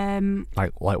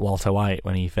 Like Walter White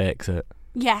when he fakes it.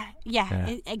 Yeah,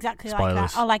 exactly. Spoilers.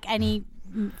 Like that, or like any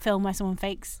film where someone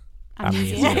fakes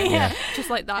amnesia. Yeah. Just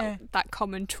like that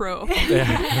common trope.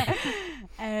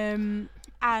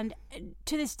 And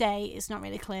to this day, it's not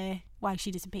really clear why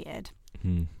she disappeared.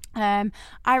 I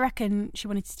reckon she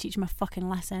wanted to teach him a fucking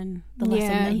lesson. The lesson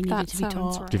that he needed to be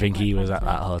taught. Right. Do you think he was at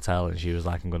that hotel and she was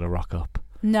like, I'm going to rock up?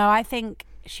 No, I think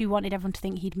she wanted everyone to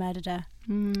think he'd murdered her.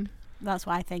 That's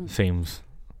what I think. Seems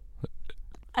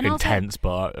and intense,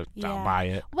 but I yeah. don't buy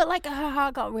it. But like her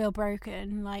heart got real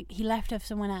broken. Like he left her for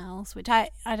someone else, which I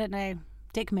don't know,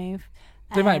 dick move.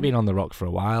 They might have been on the rocks for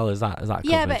a while. Is that covered?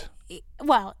 Yeah, but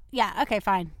okay,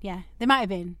 fine. Yeah, they might have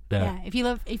been. Yeah, if you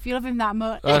love him that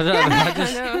much.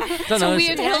 It's a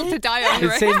weird hill to die on.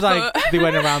 It seems like they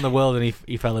went around the world and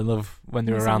he fell in love when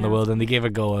they were around the world, and they gave a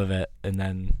go of it, and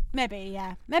then maybe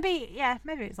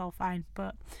it's all fine.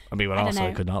 But I mean, also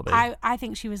it could not be. I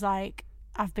think she was like,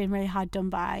 I've been really hard done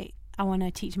by. I want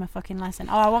to teach him a fucking lesson.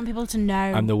 I want people to know.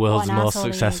 I'm the world's most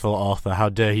successful author. How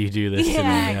dare you do this to me?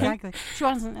 Yeah, exactly. She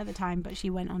wasn't at the time, but she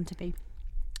went on to be.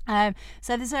 So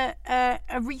there's a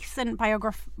recent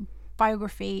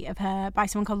biography of her by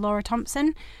someone called Laura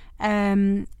Thompson,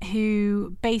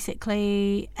 who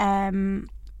basically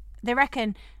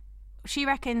she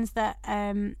reckons that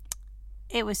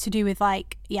it was to do with what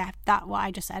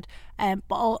I just said,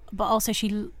 but also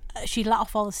she let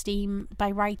off all the steam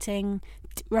by writing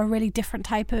a really different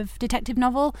type of detective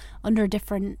novel under a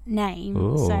different name.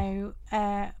 Ooh. So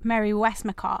Mary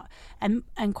Westmacott, and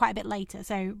quite a bit later,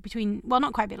 so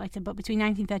not quite a bit later, but between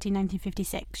 1930 and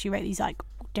 1956, she wrote these like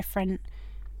different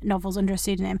novels under a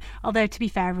pseudonym, although to be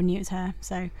fair, everyone knew it was her.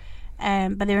 So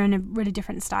but they were in a really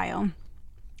different style.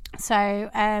 So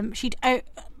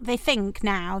they think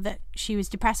now that she was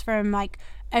depressed from like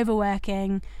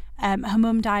overworking. Her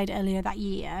mum died earlier that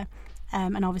year,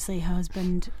 and obviously her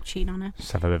husband cheating on her.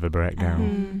 Just have a bit of a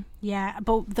breakdown. Yeah,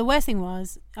 but the worst thing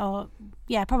was,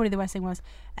 probably the worst thing was,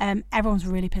 everyone was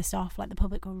really pissed off. Like the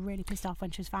public were really pissed off when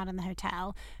she was found in the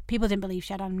hotel. People didn't believe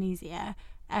she had amnesia.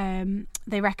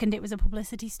 They reckoned it was a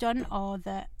publicity stunt, or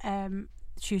that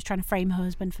she was trying to frame her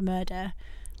husband for murder,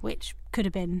 which could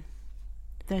have been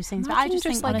those things. But I just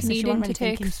think honestly she wasn't really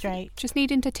thinking straight. Just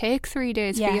needing to take 3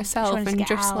 days for yourself and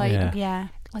just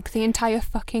like the entire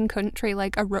fucking country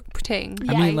like erupting.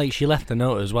 I mean, like she left a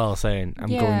note as well saying, I'm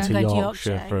going to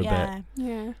Yorkshire for a bit.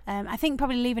 Yeah. I think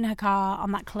probably leaving her car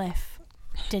on that cliff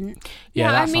didn't.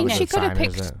 Yeah, I mean, she could have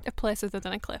picked a place other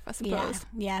than a cliff, I suppose.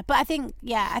 Yeah, but I think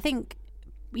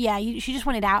she just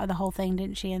wanted out of the whole thing,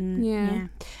 didn't she? And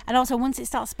and also once it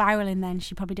starts spiraling, then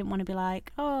she probably didn't want to be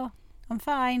like, oh, I'm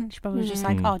fine. She probably was just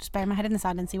like, oh, just bury my head in the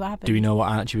sand and see what happens. Do we know what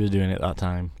Archie was doing at that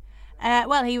time?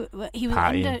 Well, he was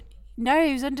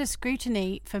he was under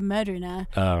scrutiny for murdering her.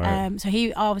 Oh, right. So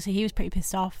he was pretty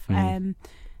pissed off. I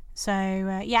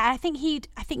think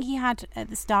he had at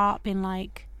the start been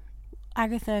like,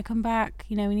 Agatha, come back.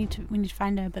 We need to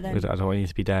find her. But then I don't want you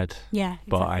to be dead. Yeah, exactly.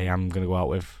 But I am going to go out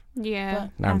with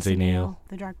Nancy Neal,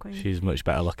 the drag queen. She's much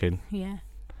better looking. Yeah.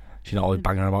 She's not always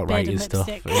banging about writing stuff.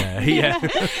 Yeah.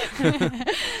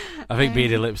 I think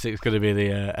Bearded Lipstick's going to be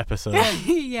the episode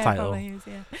title. Probably is,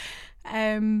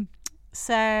 yeah.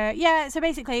 So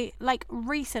basically, like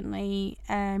recently,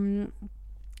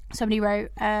 somebody wrote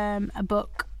a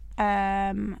book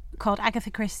called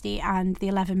Agatha Christie and the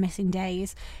 11 Missing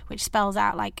Days, which spells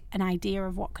out like an idea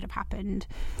of what could have happened.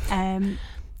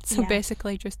 So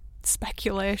basically, just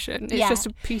speculation. It's just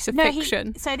a piece of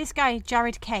fiction. So this guy,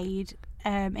 Jared Cade,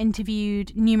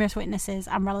 interviewed numerous witnesses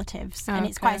and relatives, and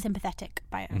it's quite a sympathetic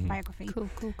biography.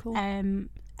 Cool.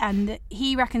 And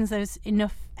he reckons there's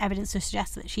enough evidence to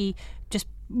suggest that she just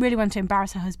really wanted to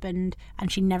embarrass her husband,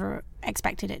 and she never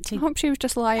expected it to. I hope she was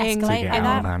just lying in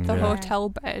the hotel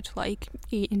bed, like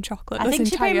eating chocolate. I think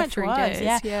she pretty much 3 was.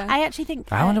 days. Yeah. I actually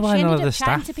think I wonder why she none ended of up the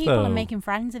chatting staff, to people though. and making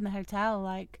friends in the hotel.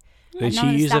 Like, did she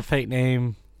use a fake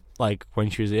name? Like when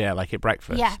she was like at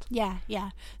breakfast. Yeah.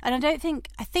 And I think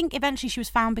eventually she was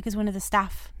found because one of the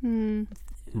staff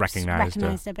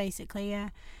recognised her, basically. Yeah.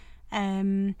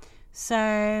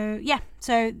 So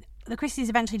the Christies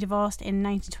eventually divorced in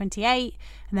 1928,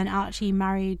 and then Archie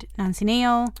married Nancy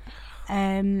Neal,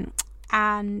 and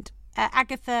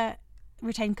Agatha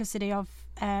retained custody of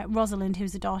Rosalind, who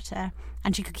was the daughter,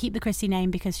 and she could keep the Christie name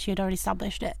because she had already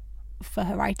established it for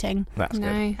her writing. That's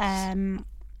nice. good.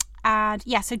 And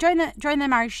so during their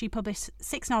marriage, she published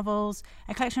 6 novels,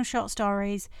 a collection of short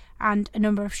stories, and a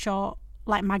number of short,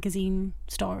 like, magazine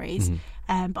stories.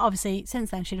 But obviously, since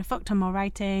then, she'd have fucked on more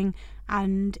writing,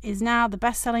 and is now the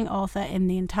best-selling author in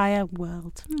the entire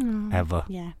world. Ever.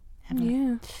 Yeah, ever.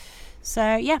 Yeah. So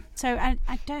I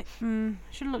don't.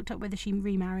 Should have looked up whether she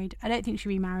remarried. I don't think she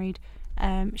remarried.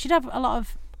 She'd have a lot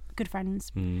of good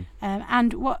friends.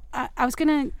 And what I was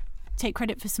gonna take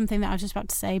credit for something that I was just about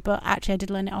to say, but actually I did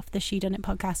learn it off the She Done It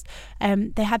podcast.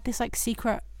 They had this like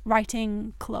secret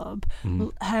writing club,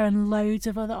 her and loads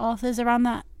of other authors around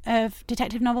that, of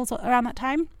detective novels around that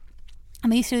time,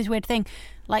 and they used to do this weird thing,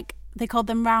 like they called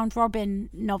them round robin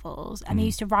novels, and they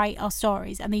used to write our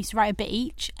stories, and they used to write a bit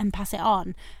each and pass it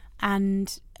on.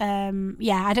 And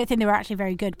I don't think they were actually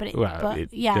very good, but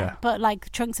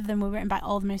like chunks of them were written by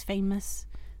all the most famous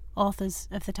authors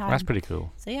of the time. That's pretty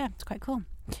cool. So yeah, it's quite cool.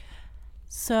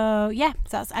 So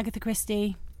that's Agatha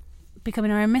Christie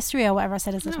becoming her own mystery, or whatever I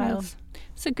said as the title.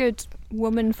 It's a good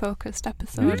woman-focused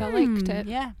episode. I liked it.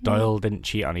 Yeah. Doyle didn't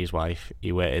cheat on his wife.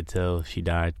 He waited till she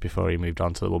died before he moved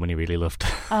on to the woman he really loved.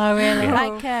 Oh, really?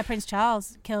 Like Prince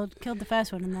Charles killed the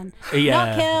first one and then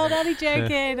not killed. Only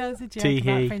joking. That was a joke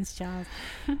about Prince Charles.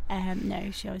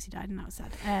 No, she obviously died, and that was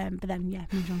sad. But then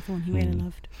moved on to the one he really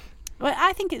loved. Well,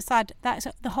 I think it's sad.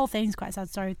 The whole thing's quite a sad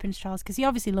story with Prince Charles, because he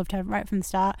obviously loved her right from the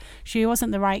start. She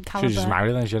wasn't the right calibre. She was just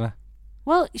married then, shouldn't she?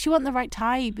 Well, she wasn't the right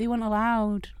type. They weren't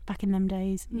allowed back in them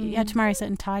days. You had to marry a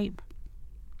certain type.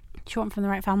 She wasn't from the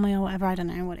right family or whatever. I don't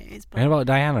know what it is. But And about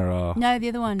Diana or no, the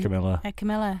other one, Camilla.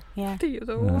 Camilla, yeah. The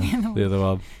other one. The other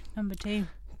one. Number 2.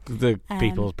 The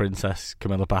People's Princess,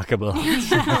 Camilla Parker Bowles.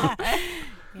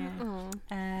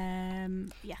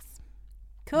 Yes.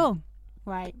 Cool.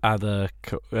 Right. Are the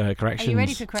corrections? Are you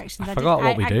ready for corrections? I forgot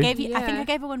what we do. I think I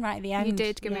gave her one right at the end. You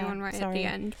did give me one right at the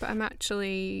end, but I'm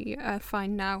actually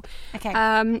fine now.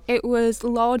 Okay. It was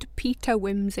Lord Peter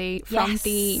Wimsey from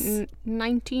the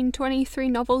 1923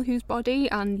 novel Whose Body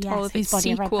and all of its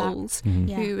sequels,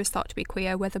 who was thought to be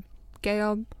queer, whether gay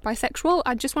or bisexual.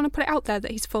 I just want to put it out there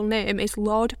that his full name is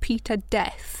Lord Peter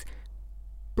Death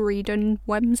Breeden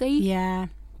Wimsey. Yeah.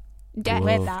 Death.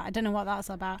 With that, I don't know what that's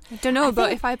about. I don't know,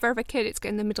 but if I ever have a kid, it's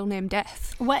getting the middle name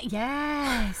Death. What?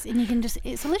 Yes, and you can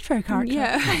it's a literary character.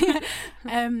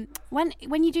 Yeah.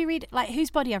 When you do read, like,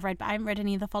 Whose Body I've read, but I haven't read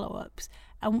any of the follow-ups,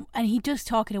 and he does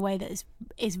talk in a way that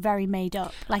is very made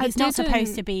up. Like, it's not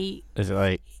supposed to be. Is it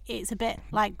like? It's a bit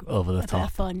like over the top. Bit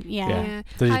of fun. Yeah.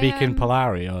 Does he speak in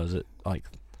Polari, or is it like?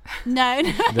 No.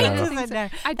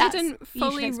 I didn't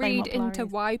fully read into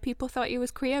why people thought he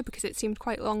was queer, because it seemed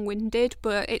quite long-winded,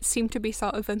 but it seemed to be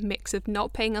sort of a mix of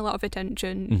not paying a lot of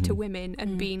attention to women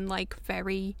and being like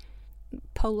very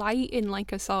polite in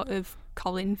like a sort of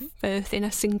Colin Firth in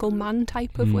a single man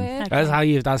type of way.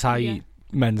 Okay. That's how you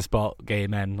men spot gay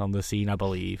men on the scene, I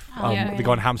believe. They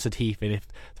go on Hampstead Heath, and if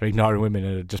they're ignoring women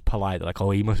and are just polite, they're like,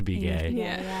 oh, he must be gay.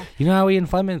 Yeah. You know how Ian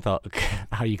Fleming thought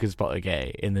how you could spot a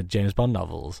gay in the James Bond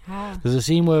novels? How? There's a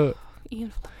scene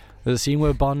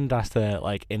where Bond has to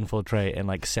like infiltrate and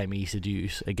like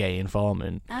semi-seduce a gay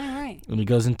informant. Oh, right. And he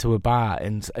goes into a bar,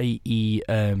 and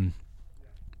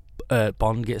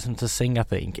Bond gets him to sing, I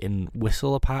think, and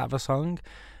whistle a part of a song.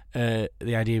 The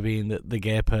idea being that the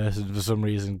gay person for some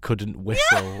reason couldn't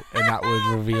whistle, and that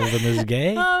would reveal them as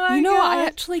gay. Oh, you know what? I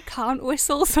actually can't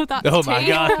whistle, so that's my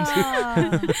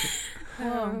god.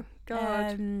 Oh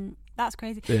god. That's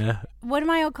crazy. Yeah. One of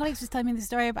my old colleagues was telling me the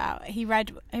story about he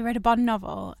read a Bond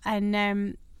novel,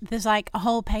 and there's like a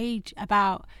whole page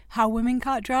about how women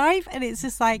can't drive, and it's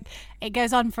just like it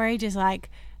goes on for ages, like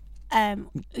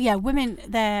women,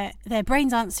 their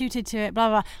brains aren't suited to it, blah,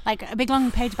 blah, blah. Like a big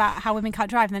long page about how women can't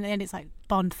drive, and then at the end it's like,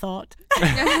 Bond thought.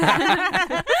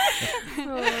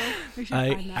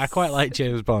 I quite like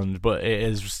James Bond, but it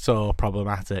is so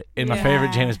problematic. My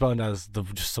favourite James Bond has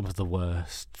just some of the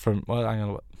worst. From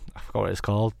I forgot what it's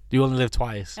called. You Only Live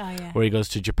Twice, where he goes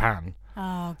to Japan.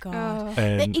 Oh God!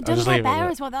 It doesn't get better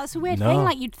as well. That's a weird thing.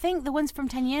 Like you'd think the ones from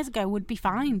 10 years ago would be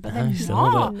fine, but then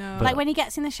not. No. Like when he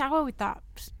gets in the shower with that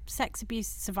sex abuse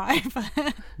survivor.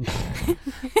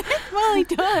 Well, he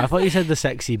does. I thought you said the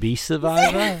Sexy Beast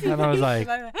survivor, and I was like,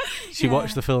 she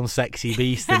watched the film Sexy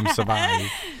Beast and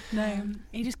survived. No,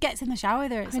 he just gets in the shower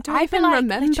with her. I don't even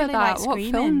remember that. Like what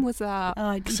film was that?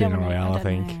 Casino Royale, I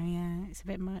think. It's a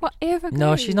bit much. What, Eva Green?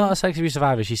 No, she's not a sex abuse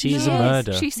survivor. She sees a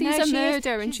murder. She sees a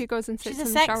murder and she goes and sits in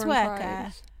the shower and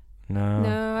cries.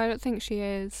 No, I don't think she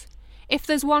is. If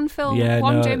there's one film,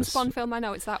 James Bond film, I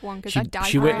know it's that one because I died.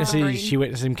 She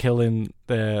witnesses him killing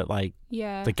the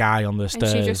guy on the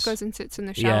stairs. And she just goes and sits in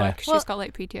the shower because she's got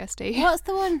like PTSD. What's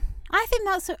the one? I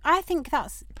think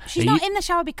that's. She's not in the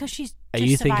shower because she's. Are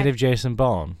you thinking of Jason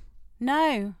Bourne?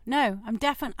 No, I'm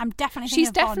definitely.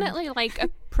 She's definitely like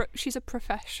she's a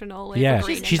professional.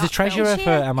 She's the treasurer for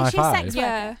MI5.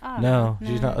 Yeah. No,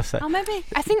 she's not a sex. Oh, maybe.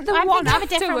 I think the one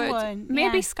afterwards, a different one.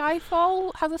 Maybe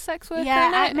Skyfall has a sex worker.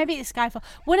 Yeah, in it. Maybe it's Skyfall.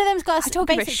 One of them's got. I don't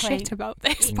give a shit about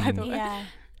this, by the way. Yeah.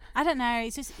 I don't know.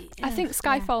 It's just. I think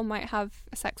Skyfall might have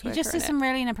a sex worker. He just does some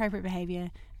really inappropriate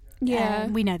behaviour. Yeah,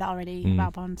 we know that already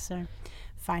about Bond, so.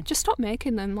 Fine. Just stop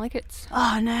making them. Like it's.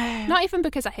 Oh no. Not even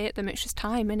because I hate them. It's just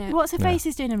time, innit? What's her face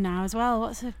is doing them now as well?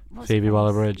 What's Phoebe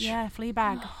Waller-Bridge? Yeah,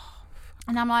 Fleabag.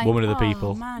 And I'm like, Woman of the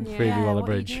People. Man, Phoebe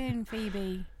Waller-Bridge. What are you doing,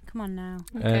 Phoebe? Come on now.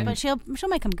 Okay. But she'll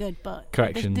make them good. But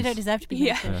corrections. They don't deserve to be good.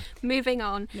 Yeah. Moving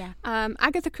on. Yeah.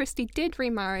 Agatha Christie did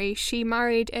remarry. She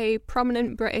married a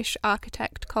prominent British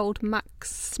architect called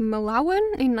Max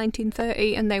Mallowan in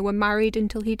 1930, and they were married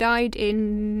until he died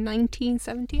in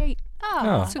 1978.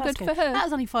 Oh, so good for her. That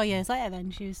was only 4 years later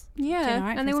then. She was doing all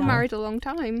right and they were married a long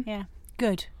time. Yeah,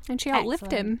 good. And she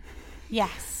outlived him.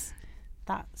 Yes,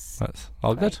 that's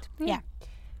all good. Yeah.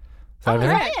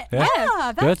 Right.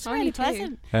 Yeah, that's good. really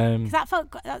pleasant. Because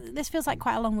this feels like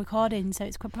quite a long recording, so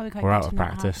it's probably quite. We're good out of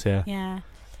practice. Yeah.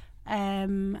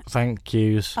 Thank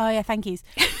yous. Oh yeah, thank yous.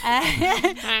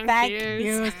 Thank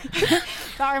yous.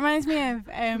 That reminds me of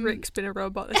Rick's been a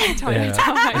robot this entire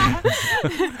time.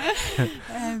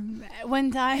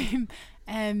 One time,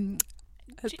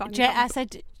 I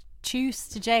said choose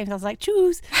to James. I was like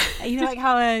choose. You know, like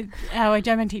how a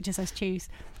German teacher says choose.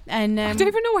 And I don't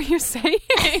even know what you're saying.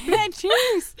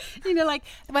 Choose. You know, like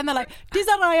when they're like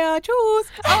desire, choose.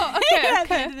 Oh, okay. At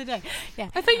the end of the day. Yeah.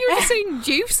 I thought you were just saying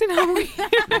juice in a weird.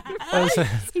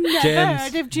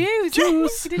 James. Of juice.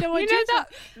 Juice. You know that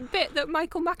bit that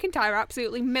Michael McIntyre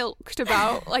absolutely milked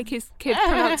about, like his kid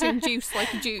pronouncing juice like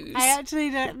juice. I actually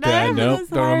don't know. Yeah, nope,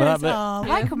 don't remember that bit. Oh,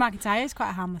 Michael McIntyre is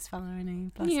quite a harmless fellow,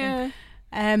 isn't he? Yeah.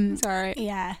 It's alright.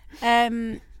 Yeah.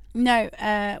 No.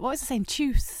 What was I saying?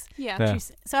 Choose. Yeah.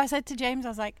 Choose. So I said to James, I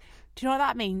was like, "Do you know what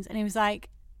that means?" And he was like,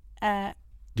 "Do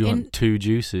you want two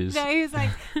juices?" No, he was like,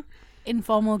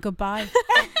 "Informal goodbye."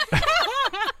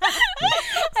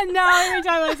 And now every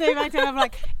time I say back to him, I'm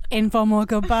like, "Informal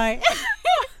goodbye."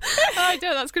 I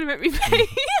don't. That's gonna make me pay.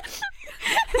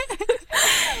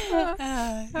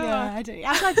 Yeah, I do.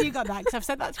 I'm glad you got that because I've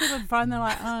said that to people before and they're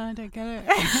like, "Oh, I don't get it."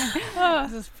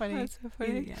 This is funny. That's so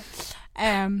funny.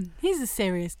 Yeah. He's a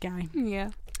serious guy. Yeah.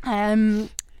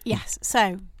 Yes.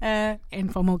 So,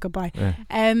 informal goodbye. Yeah.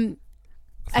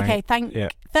 Okay. Thank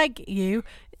you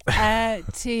to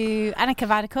Annika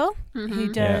Vadical,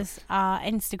 who does our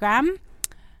Instagram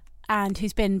and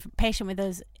who's been patient with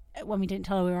us when we didn't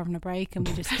tell her we were having a break and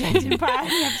we just didn't put out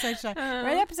any episodes. She's like, we're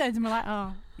in episodes and we're like,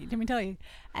 oh, didn't we tell you?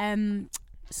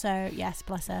 So yes,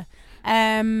 bless her.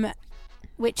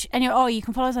 Which anyway, you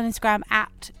can follow us on Instagram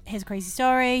at Here's a Crazy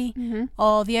Story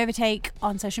or The Overtake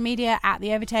on social media at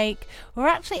The Overtake. We're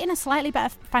actually in a slightly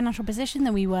better financial position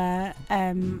than we were.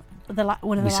 One of the last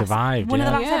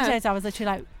episodes, I was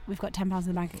literally like, we've got £10 in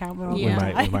the bank account. We're all we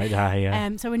might die.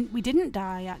 Yeah. So we didn't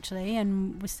die actually,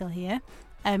 and we're still here.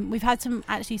 We've had some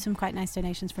quite nice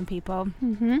donations from people,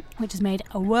 which has made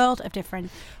a world of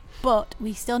difference. But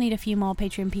we still need a few more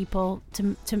Patreon people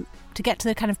to get to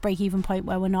the kind of break-even point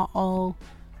where we're not all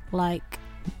like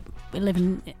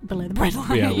living below the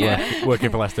breadline. Yeah,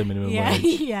 working for less than minimum wage.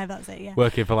 Yeah, that's it. Yeah,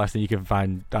 working for less than you can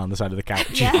find down the side of the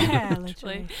couch. Yeah,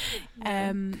 literally.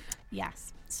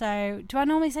 Yes. So, do I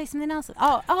normally say something else?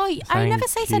 I never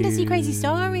say send us your crazy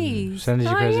stories. Send us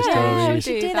your crazy stories. We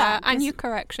should do that. And your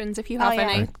corrections if you have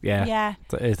any. Yeah.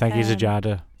 Thank you,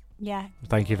 Sajada. Yeah.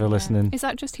 Thank you for listening. Is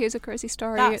that just Here's a Crazy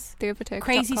Story That's at theotheovertake.com?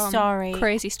 Crazy Story.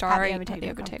 Crazy Story at at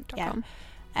theovertake.com.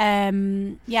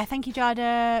 Yeah, thank you,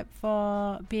 Jada,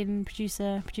 for being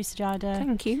producer Jada.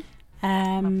 Thank you.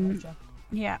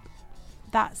 Yeah.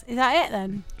 Is that it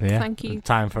then? Yeah. Thank you.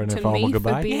 Time for an to informal me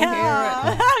goodbye. For being Yeah.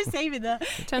 here I was saving that.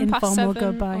 7:10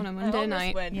 goodbye. on a Monday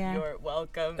night. Yeah. You're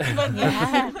welcome.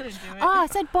 Yeah. I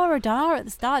said Borodar at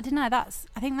the start, didn't I?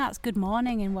 I think that's good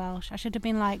morning in Welsh. I should have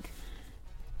been like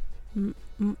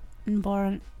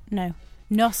Nostar,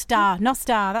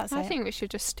 that's it. I think we should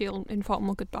just steal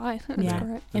informal goodbye. That's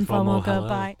great. Informal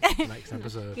goodbye. Next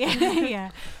episode.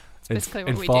 Yeah. That's basically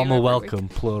what we do Informal every welcome,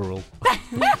 plural.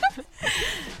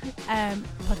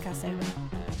 Podcast over.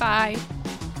 Bye.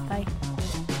 Bye.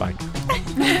 Bye.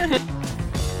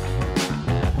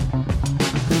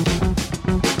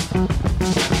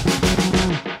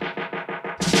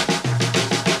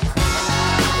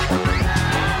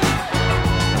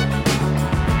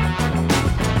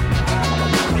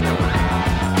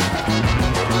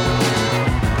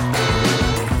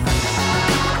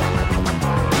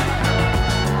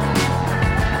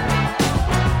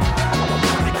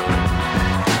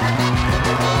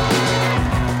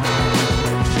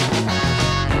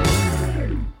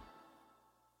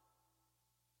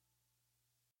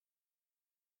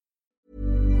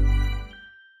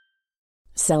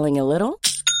 Selling a little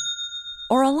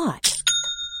or a lot?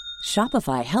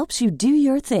 Shopify helps you do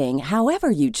your thing however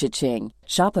you cha-ching.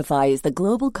 Shopify is the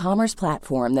global commerce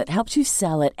platform that helps you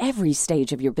sell at every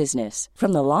stage of your business.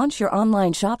 From the launch your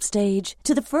online shop stage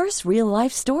to the first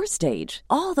real-life store stage,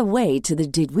 all the way to the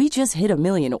did we just hit a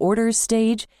million orders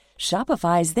stage.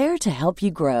 Shopify is there to help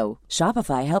you grow.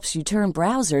 Shopify helps you turn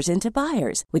browsers into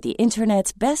buyers with the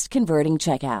internet's best converting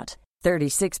checkout.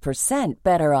 36%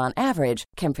 better on average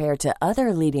compared to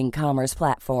other leading commerce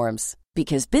platforms.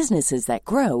 Because businesses that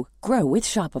grow, grow with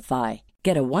Shopify.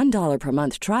 Get a $1 per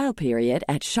month trial period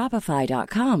at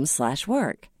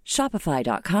shopify.com/work.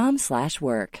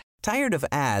 Shopify.com/work. Tired of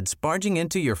ads barging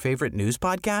into your favorite news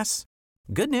podcasts?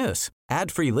 Good news.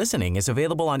 Ad-free listening is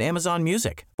available on Amazon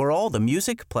Music for all the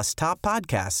music plus top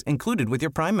podcasts included with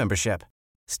your Prime membership.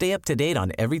 Stay up to date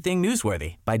on everything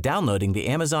newsworthy by downloading the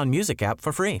Amazon Music app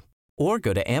for free. Or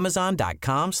go to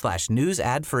amazon.com/news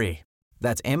ad free.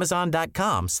 That's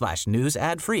amazon.com/news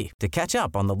ad free to catch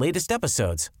up on the latest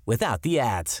episodes without the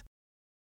ads.